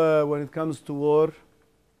to war,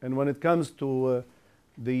 and when it comes to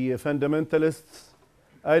the fundamentalists,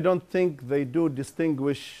 I don't think they do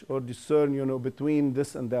distinguish or discern, between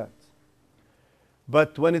this and that.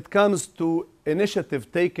 But when it comes to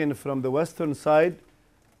initiative taken from the Western side,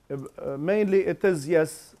 mainly it is,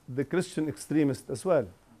 yes, the Christian extremists as well,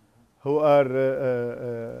 who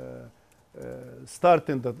are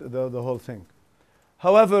starting the whole thing.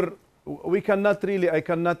 However, I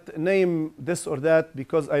cannot name this or that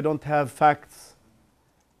because I don't have facts.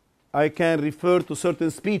 I can refer to certain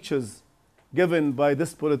speeches given by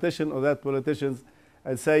this politician or that politician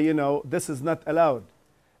and say, this is not allowed.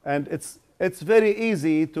 And it's very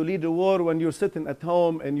easy to lead a war when you're sitting at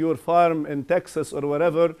home in your farm in Texas or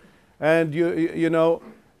wherever, and you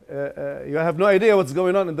have no idea what's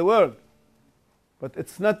going on in the world. But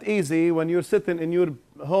it's not easy when you're sitting in your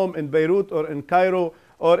home in Beirut or in Cairo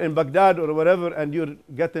or in Baghdad or wherever, and you're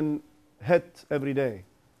getting hit every day.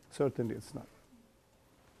 Certainly it's not.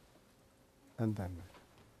 And then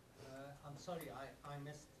I'm sorry, I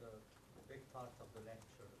missed a big part of the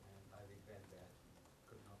lecture, and I regret that.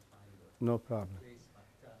 Could not find it. no problem. Please, but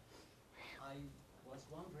I was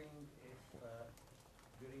wondering if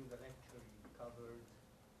during the lecture you covered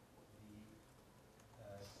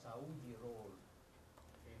the Saudi role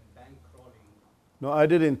in bankrolling No, I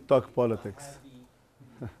didn't talk politics. Wahhabi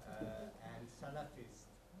and Salafist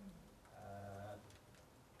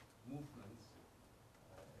movements,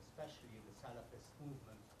 especially the Salafist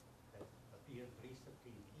movement that appeared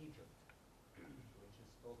recently in Egypt, which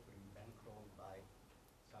is totally bankrolled by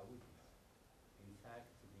Saudis. In fact,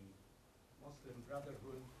 the Muslim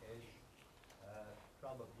Brotherhood is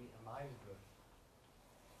probably a milder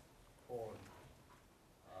form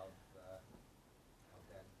of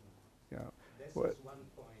that movement. Yeah. This Well- is one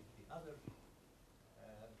point. The other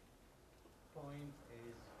point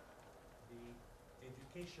is the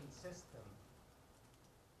education system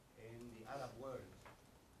in the Arab world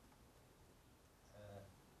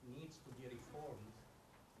needs to be reformed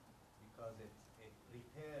because it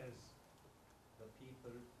prepares the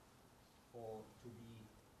people to be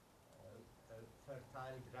a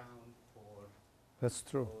fertile ground for That's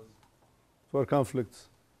true. those For conflicts,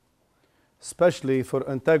 especially for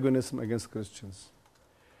antagonism against Christians.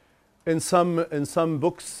 In some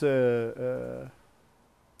books, in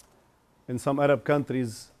some Arab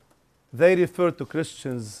countries, they refer to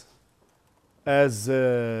Christians as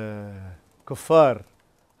kuffar.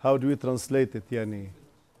 How do we translate it? Yani?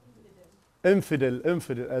 Infidel,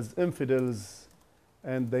 as infidels,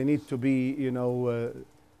 and they need to be,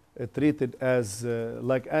 treated as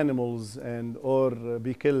like animals or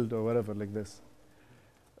be killed or whatever like this.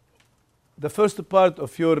 The first part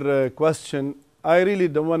of your question, I really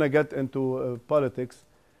don't want to get into politics.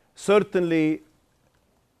 Certainly,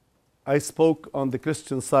 I spoke on the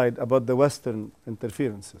Christian side about the Western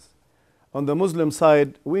interferences. On the Muslim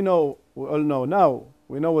side, we all know now,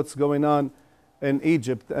 we know what's going on in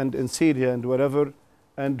Egypt and in Syria and wherever,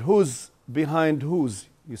 and who's behind whose.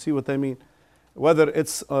 You see what I mean? Whether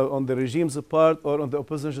it's on the regime's part or on the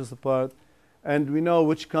opposition's part, and we know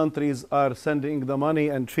which countries are sending the money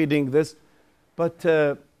and feeding this. But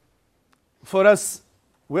for us,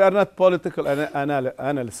 we are not political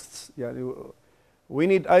analysts. Yeah, we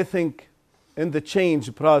need, I think, in the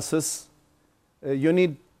change process, you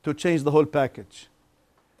need to change the whole package.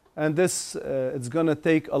 And this, it's going to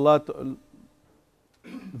take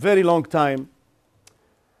very long time.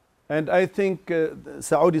 And I think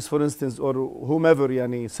Saudis, for instance, or whomever,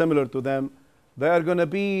 similar to them, they are going to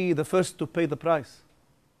be the first to pay the price.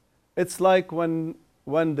 It's like when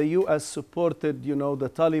the U.S. supported, the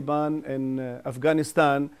Taliban in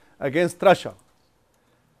Afghanistan, against Russia.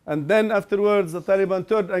 And then afterwards, the Taliban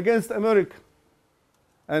turned against America.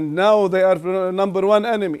 And now they are the number one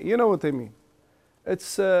enemy. You know what I mean?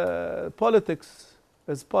 It's politics.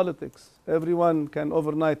 It's politics. Everyone can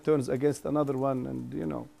overnight turns against another one, and you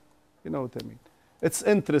know what I mean. It's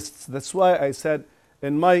interests. That's why I said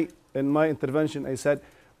in my intervention, I said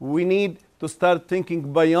we need to start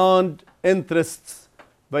thinking beyond interests,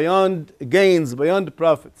 beyond gains, beyond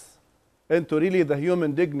profits, into really the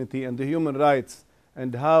human dignity and the human rights,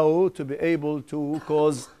 and how to be able to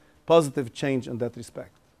cause positive change in that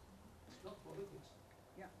respect.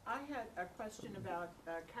 Yeah, I had a question about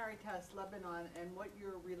Caritas Lebanon and what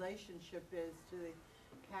your relationship is to the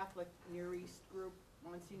Catholic Near East group,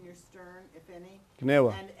 Monsignor Stern, if any.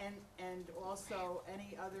 Knewa. And also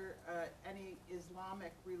any other, any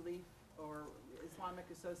Islamic relief or Islamic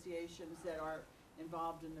associations that are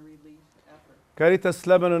involved in the relief effort. Caritas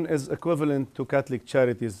Lebanon is equivalent to Catholic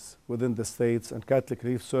Charities within the States and Catholic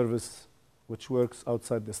Relief Service, which works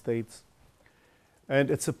outside the States. And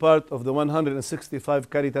it's a part of the 165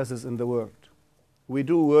 Caritases in the world. We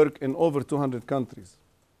do work in over 200 countries.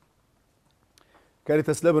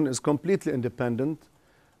 Caritas Lebanon is completely independent,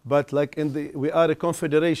 but like we are a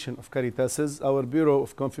confederation of Caritases. Our bureau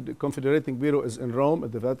of confederating bureau is in Rome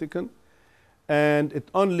at the Vatican, and it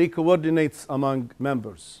only coordinates among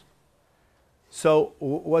members. So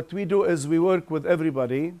what we do is we work with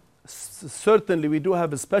everybody. Certainly we do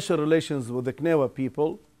have special relations with the Knewa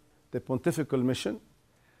people, the Pontifical Mission,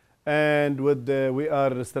 and with we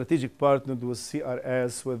are strategic partnered with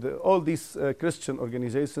CRS, with all these Christian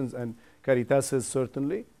organizations and Caritases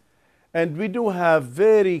certainly. And we do have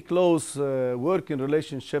very close working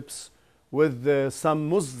relationships with some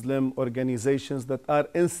Muslim organizations that are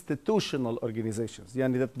institutional organizations,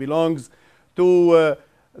 yani that belongs to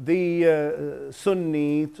the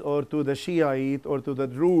Sunnite or to the Shiite or to the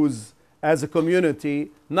Druze as a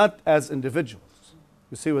community, not as individuals.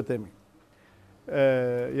 You see what I mean?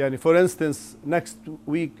 Yani for instance, next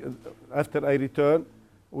week after I return,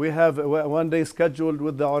 we have one day scheduled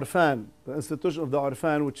with the Orfan, the institution of the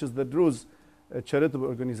Orfan, which is the Druze charitable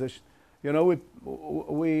organization. You know,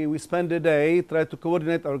 we spend a day, try to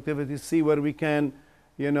coordinate our activities, see where we can,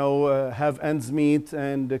 you know, have ends meet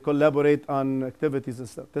and collaborate on activities and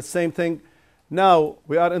stuff. The same thing. Now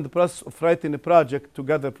we are in the process of writing a project to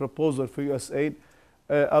gather proposal for USAID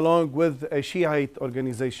along with a Shiite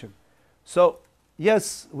organization. So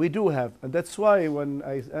yes, we do have, and that's why when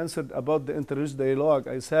I answered about the interreligious dialogue,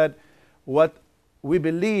 I said what we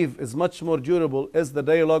believe is much more durable is the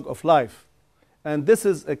dialogue of life. And this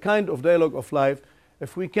is a kind of dialogue of life.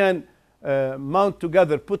 If we can mount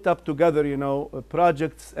together, put up together, you know,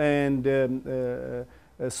 projects and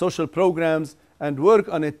social programs and work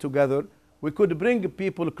on it together, we could bring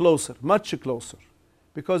people closer, much closer.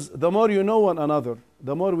 Because the more you know one another,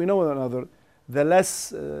 the more we know one another, the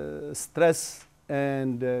less stress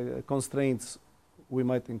and constraints we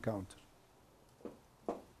might encounter.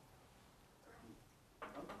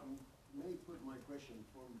 May put my question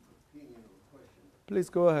from opinion or question. Please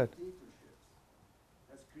go ahead. Dictatorships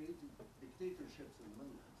has created dictatorships in the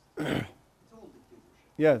Middle East. It's all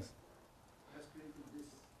dictatorships. Yes. Has created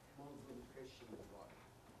this Muslim Christian divide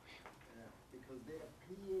because they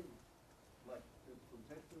appeared like the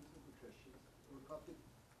protectors of the Christians, or Coptic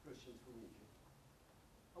Christians from Egypt.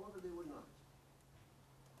 However, they were not.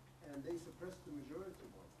 And they suppressed the majority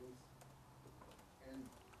of Muslims. And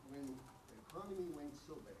when the economy went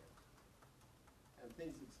so bad and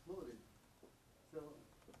things exploded, so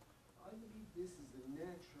I believe this is a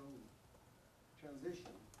natural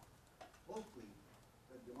transition. Hopefully,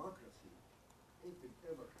 that democracy, if it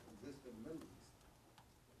ever exists in the Middle East,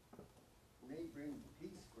 may bring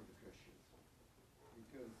peace for the Christians.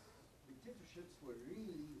 Because dictatorships were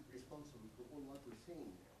really responsible for all what we're seeing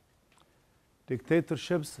now.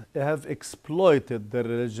 Dictatorships have exploited their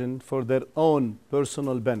religion for their own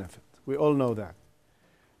personal benefit. We all know that.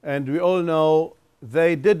 And we all know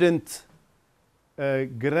they didn't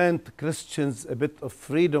grant Christians a bit of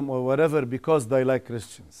freedom or whatever because they like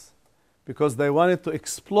Christians, because they wanted to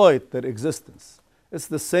exploit their existence. It's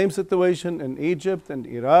the same situation in Egypt and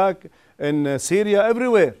Iraq and Syria,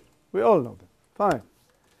 everywhere. We all know that. Fine.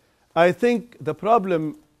 I think the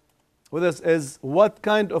problem with us is what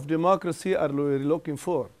kind of democracy are we looking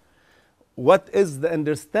for? What is the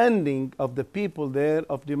understanding of the people there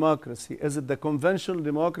of democracy? Is it the conventional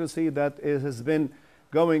democracy that has been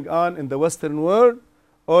going on in the Western world,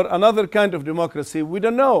 or another kind of democracy? We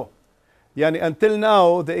don't know. Yani until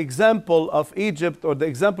now, the example of Egypt or the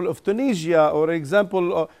example of Tunisia or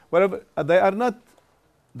example of whatever,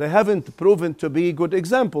 they haven't proven to be good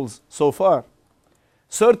examples so far.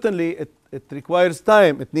 Certainly, it requires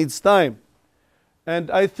time. It needs time.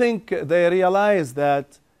 And I think they realize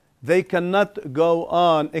that they cannot go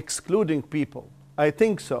on excluding people. I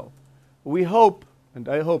think so. We hope, and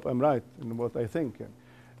I hope I'm right in what I think.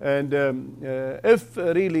 And if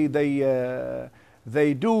really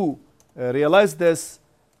they do realize this,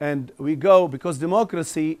 and we go, because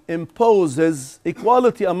democracy imposes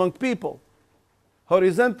equality among people,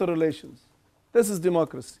 horizontal relations. This is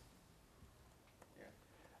democracy.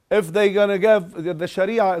 If they're going to give, the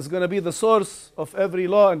Sharia is going to be the source of every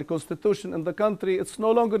law and the constitution in the country, it's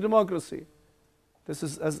no longer democracy. This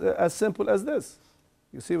is as simple as this.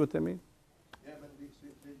 You see what I mean? Yeah, but the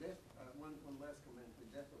death, one last comment, the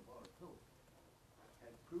death of our Pope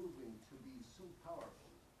had proven to be so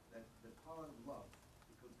powerful that the power of love,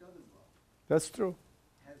 because God is love, That's true.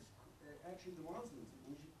 has actually the Muslims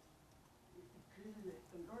in Egypt, it created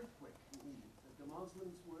an earthquake in Egypt, that the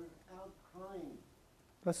Muslims were out crying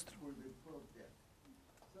That's true. for the Pope death.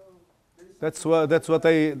 So there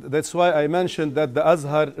is That's why I mentioned that the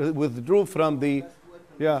Azhar withdrew from the.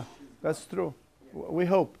 Yeah, that's true. We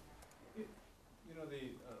hope. You know,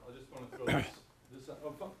 I just want to throw this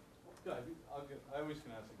I always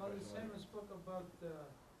can ask a Father question. Simon spoke about the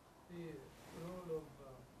role of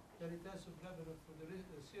Caritas of Lebanon for the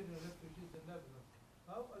Syrian refugees in Lebanon.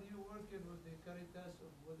 How are you working with the Caritas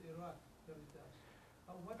with Iraq?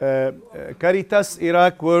 Caritas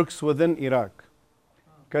Iraq works within Iraq.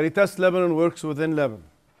 Caritas Lebanon works within Lebanon.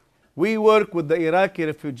 We work with the Iraqi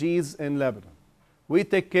refugees in Lebanon. We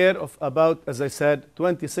take care of about, as I said,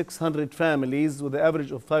 2,600 families with an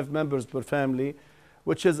average of 5 members per family,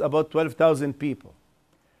 which is about 12,000 people.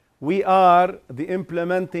 We are the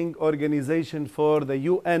implementing organization for the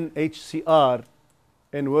UNHCR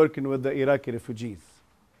in working with the Iraqi refugees.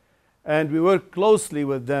 And we work closely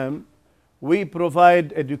with them. We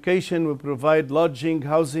provide education, we provide lodging,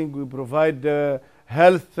 housing, we provide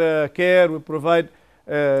health care, we provide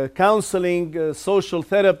counseling, social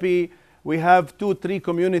therapy. We have 2-3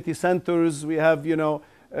 community centers. We have,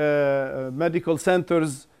 medical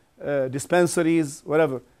centers, dispensaries,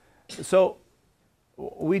 whatever. So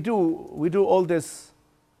we do all this,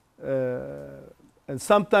 and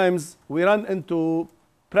sometimes we run into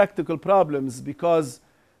practical problems because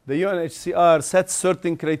the UNHCR sets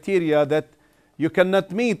certain criteria that you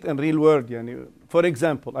cannot meet in real world. For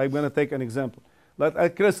example, I'm going to take an example. Like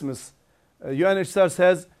at Christmas, UNHCR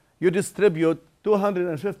says you distribute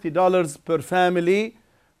 $250 per family,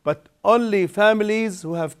 but only families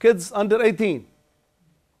who have kids under 18.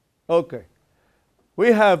 Okay.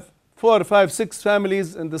 We have 4, 5, 6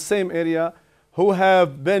 families in the same area who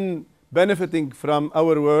have been benefiting from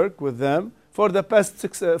our work with them for the past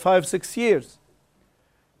 5, 6 years.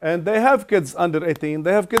 And they have kids under 18.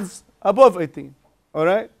 They have kids above 18. All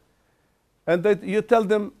right? And you tell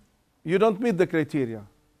them you don't meet the criteria.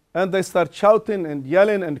 And they start shouting and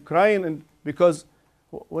yelling and crying, and because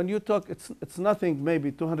when you talk, it's nothing,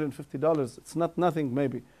 maybe $250. It's not nothing,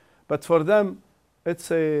 maybe. But for them, it's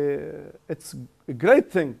a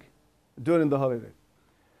great thing during the holiday.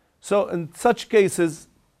 So in such cases,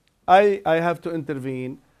 I have to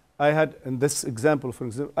intervene. I had, in this example, for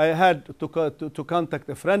example, I had to contact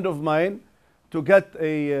a friend of mine to get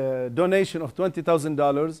a donation of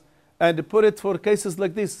 $20,000 and put it for cases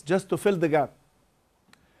like this, just to fill the gap.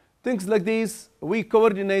 Things like these, we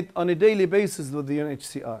coordinate on a daily basis with the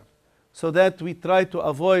UNHCR so that we try to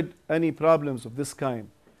avoid any problems of this kind.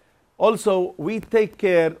 Also, we take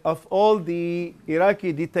care of all the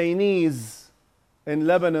Iraqi detainees in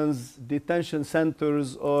Lebanon's detention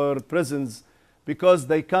centers or prisons because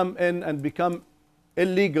they come in and become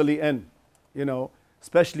illegally in,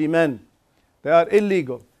 especially men. They are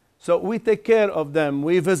illegal. So we take care of them,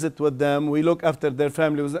 we visit with them, we look after their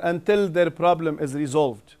families until their problem is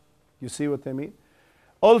resolved. You see what I mean?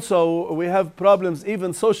 Also, we have problems,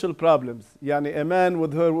 even social problems. A man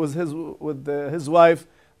with his wife,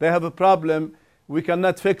 they have a problem. We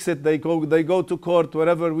cannot fix it. They go to court,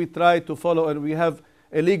 wherever we try to follow, and we have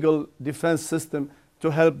a legal defense system to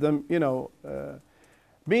help them.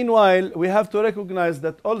 Meanwhile, we have to recognize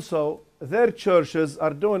that also their churches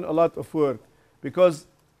are doing a lot of work because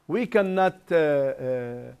we cannot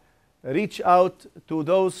reach out to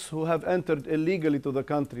those who have entered illegally to the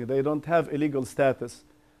country. They don't have illegal status.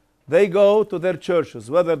 They go to their churches,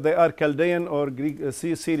 whether they are Chaldean or Greek,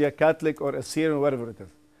 Syria Catholic or Assyrian, whatever it is.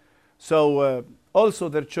 So also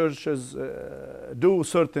their churches do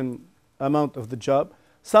certain amount of the job.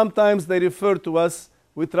 Sometimes they refer to us.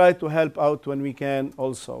 We try to help out when we can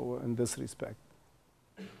also in this respect.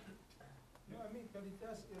 No, I mean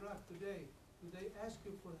Caritas Iraq today, do they ask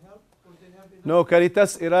you for help or they have enough? No,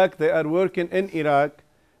 Caritas Iraq, they are working in Iraq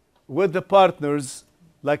with the partners,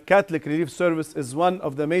 like Catholic Relief Service is one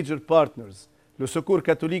of the major partners. Le Secours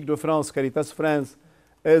Catholique de France, Caritas France,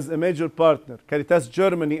 is a major partner. Caritas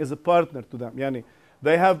Germany is a partner to them. Yani,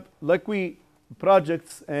 they have, like we,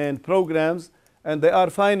 projects and programs, and they are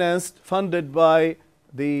funded by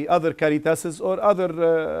the other Caritases or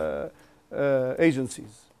other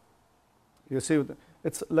agencies. You see,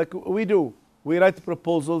 it's like we do. We write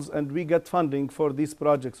proposals and we get funding for these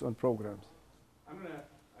projects and programs. I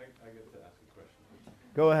get to ask a question.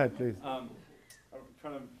 Go ahead, please. I'm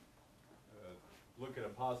trying to look at a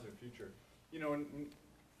positive future. You know,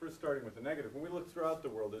 first starting with the negative, when we look throughout the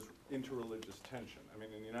world, there's interreligious tension. I mean,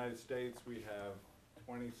 in the United States, we have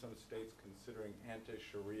 20-some states considering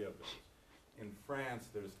anti-Sharia bills. In France,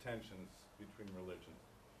 there's tensions between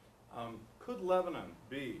religions. Could Lebanon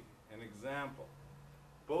be an example,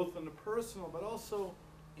 both on the personal but also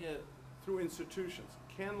through institutions?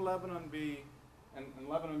 Can Lebanon be, and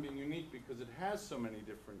Lebanon being unique because it has so many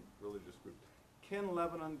different religious groups, can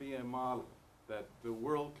Lebanon be a model that the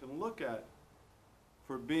world can look at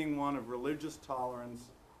for being one of religious tolerance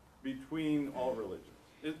between all religions?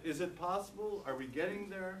 Is it possible? Are we getting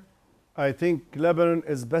there? I think Lebanon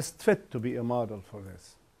is best fit to be a model for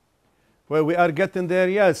this. Well, we are getting there,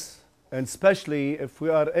 yes, and especially if we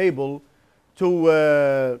are able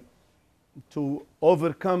to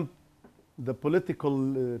overcome the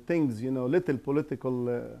political things, you know, little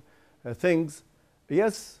political things.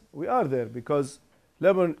 Yes, we are there because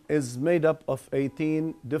Lebanon is made up of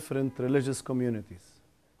 18 different religious communities,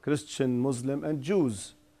 Christian, Muslim, and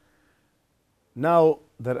Jews. Now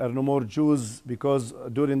there are no more Jews because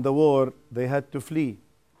during the war they had to flee,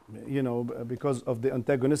 you know, because of the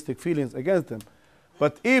antagonistic feelings against them.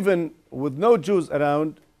 But even with no Jews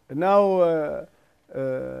around, now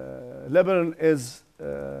Lebanon is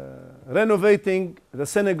renovating the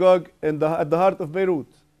synagogue at the heart of Beirut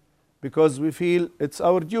because we feel it's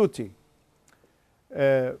our duty.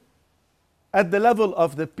 At the level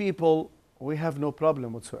of the people, we have no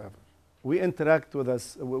problem whatsoever. We interact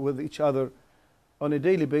with each other on a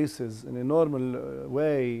daily basis in a normal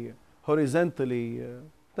way, horizontally.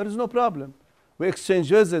 There is no problem. We exchange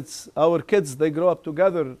visits. Our kids, they grow up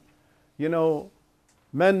together. You know,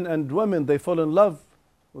 men and women, they fall in love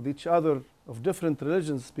with each other of different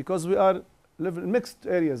religions because we are live in mixed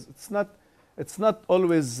areas. It's not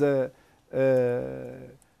always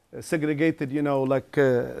segregated, you know, like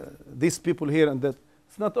these people here and that.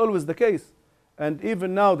 It's not always the case. And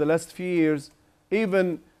even now, the last few years,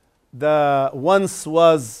 even the once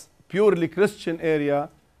was purely Christian area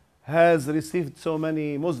has received so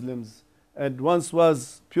many Muslims, and once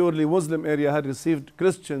was purely Muslim area had received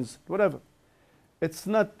Christians, whatever. It's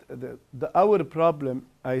not our problem,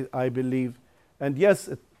 I believe. And yes,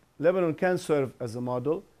 Lebanon can serve as a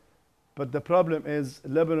model, but the problem is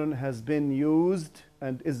Lebanon has been used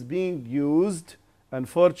and is being used,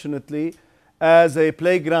 unfortunately, as a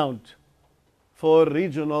playground for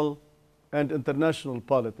regional and international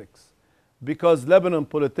politics, because Lebanon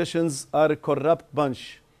politicians are a corrupt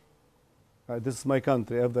bunch. This is my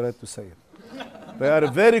country, I have the right to say it. They are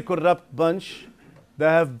a very corrupt bunch. They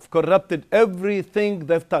have corrupted everything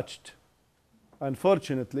they've touched,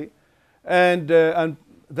 unfortunately. And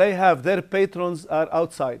they have, their patrons are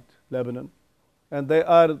outside Lebanon, and they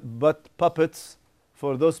are but puppets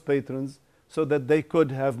for those patrons so that they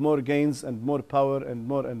could have more gains and more power and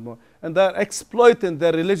more and more. And they're exploiting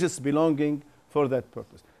their religious belonging for that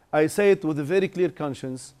purpose. I say it with a very clear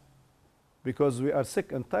conscience because we are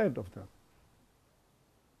sick and tired of them.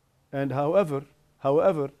 And however,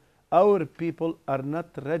 our people are not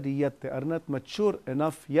ready yet. They are not mature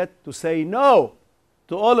enough yet to say no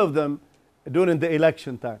to all of them during the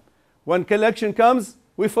election time. When election comes,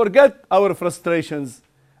 we forget our frustrations,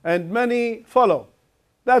 and many follow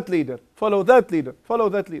that leader, follow that leader, follow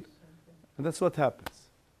that leader. And that's what happens.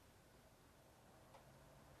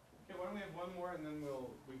 Okay, why don't we have one more and then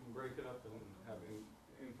we can break it up and have an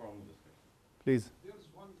informal discussion. Please. There's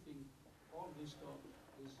one thing, all this talk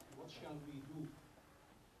is what shall we do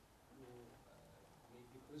to make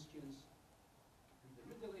the Christians in the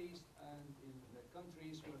Middle East and in the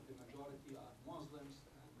countries where the majority are Muslims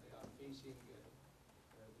and they are facing the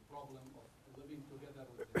problem of living together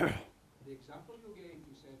with them. The example you gave,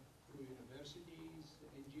 you said through universities,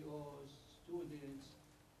 NGOs, students.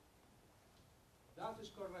 That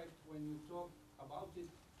is correct when you talk about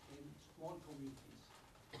it in small communities.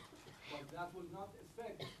 But that will not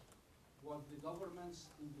affect what the governments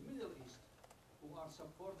in the Middle East who are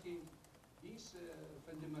supporting these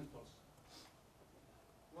fundamentals.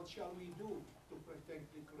 What shall we do to protect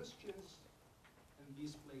the Christians in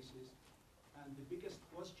these places? And the biggest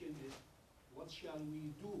question is, what shall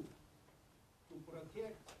we do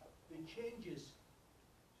protect the changes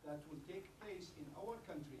that will take place in our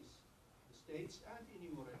countries, the states and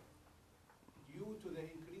in Europe, due to the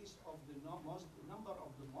increase of the number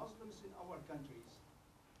of the Muslims in our countries,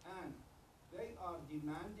 and they are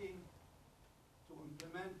demanding to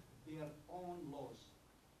implement their own laws,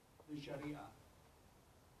 the Sharia.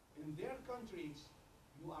 In their countries,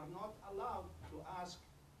 you are not allowed to ask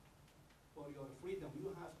for your freedom.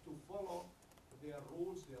 You have to follow their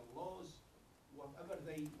rules, their laws, whatever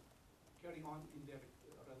they carry on in their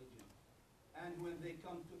religion. And when they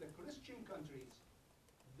come to the Christian countries,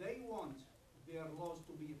 they want their laws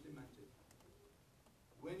to be implemented.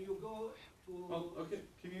 When you go to... Well, okay,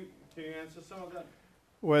 can you answer some of that?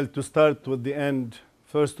 Well, to start with the end,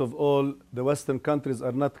 first of all, the Western countries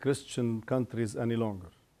are not Christian countries any longer.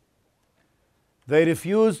 They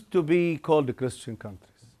refused to be called Christian countries.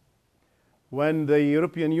 When the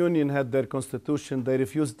European Union had their constitution, they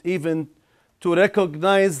refused even to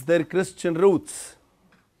recognize their Christian roots.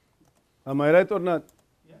 Am I right or not?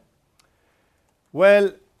 Yeah.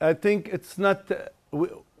 Well, I think it's not,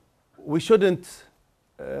 we shouldn't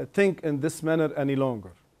think in this manner any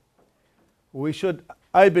longer. We should,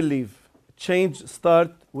 I believe, change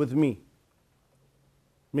start with me,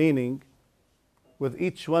 meaning with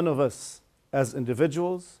each one of us as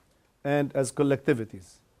individuals and as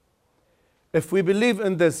collectivities. If we believe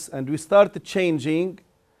in this and we start changing,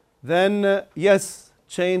 then yes,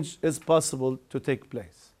 change is possible to take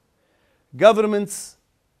place. Governments,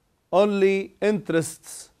 only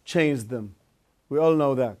interests change them. We all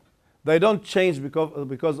know that. They don't change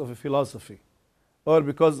because of a philosophy or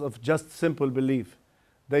because of just simple belief.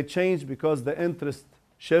 They change because the interest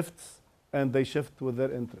shifts and they shift with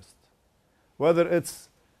their interest. Whether it's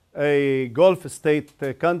a Gulf state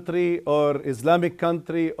country or Islamic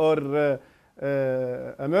country or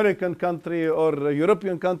American country or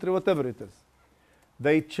European country, whatever it is.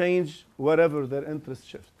 They change wherever their interest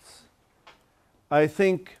shifts. I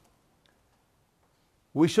think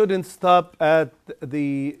we shouldn't stop at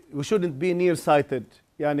we shouldn't be nearsighted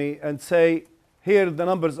and say, here the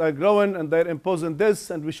numbers are growing and they're imposing this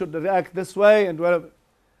and we should react this way and whatever.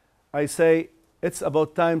 I say it's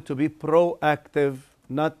about time to be proactive,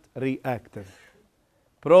 not reactive.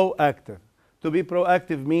 Proactive. To be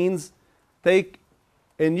proactive means take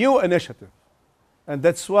a new initiative. And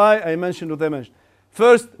that's why I mentioned what I mentioned.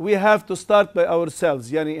 First, we have to start by ourselves.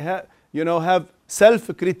 Have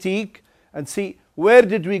self-critique and see where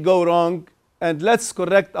did we go wrong and let's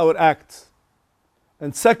correct our acts.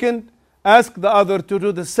 And second, ask the other to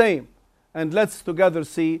do the same. And let's together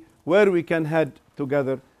see where we can head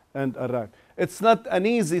together and arrive. It's not an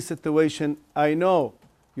easy situation. I know.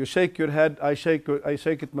 You shake your head. I shake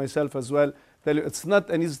it myself as well. Tell you, it's not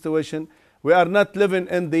an easy situation. We are not living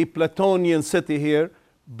in the Platonian city here,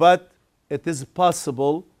 but it is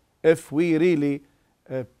possible if we really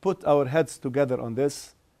put our heads together on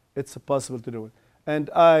this. It's possible to do it. And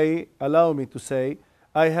allow me to say,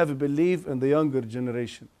 I have a belief in the younger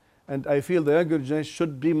generation. And I feel the younger generation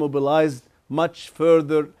should be mobilized much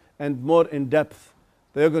further and more in depth.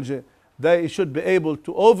 The younger generation, they should be able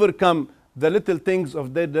to overcome the little things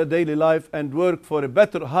of their daily life and work for a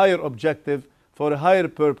better, higher objective, for a higher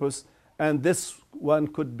purpose. And this one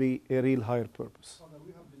could be a real higher purpose.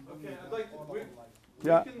 Okay, I'd like to,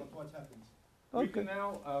 Yeah. we can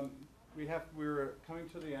now, we're coming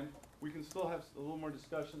to the end. We can still have a little more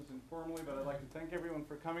discussions informally, but I'd like to thank everyone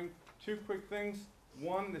for coming. Two quick things.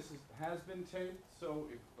 One, this has been taped, so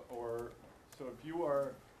if you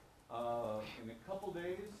are in a couple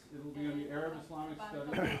days, it'll be on the Arab Islamic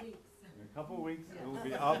Studies. In a couple weeks, it'll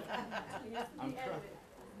be up.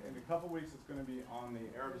 In a couple weeks, it's going to be on the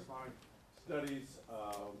Arab Islamic Studies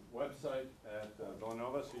website at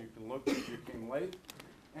Villanova, so you can look if you came late.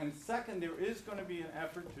 And second, there is going to be an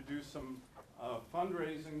effort to do some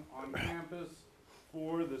fundraising on campus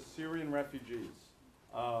for the Syrian refugees,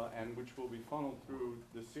 and which will be funneled through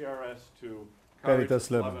the CRS to Caritas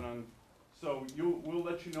Lebanon. So we'll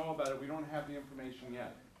let you know about it. We don't have the information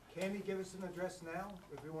yet. Can you give us an address now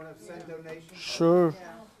if we want to send donations? Sure.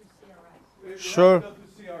 We'll Sure. have to go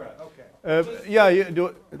through CRS. Okay. You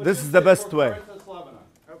do. This is the best way. Caritas Lebanon.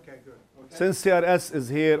 Okay, good. Okay? Since CRS is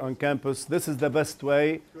here on campus, this is the best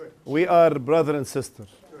way. Good. We are brother and sister.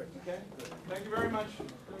 Good. Okay. Thank you very much.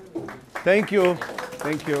 Thank you.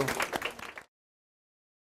 Thank you.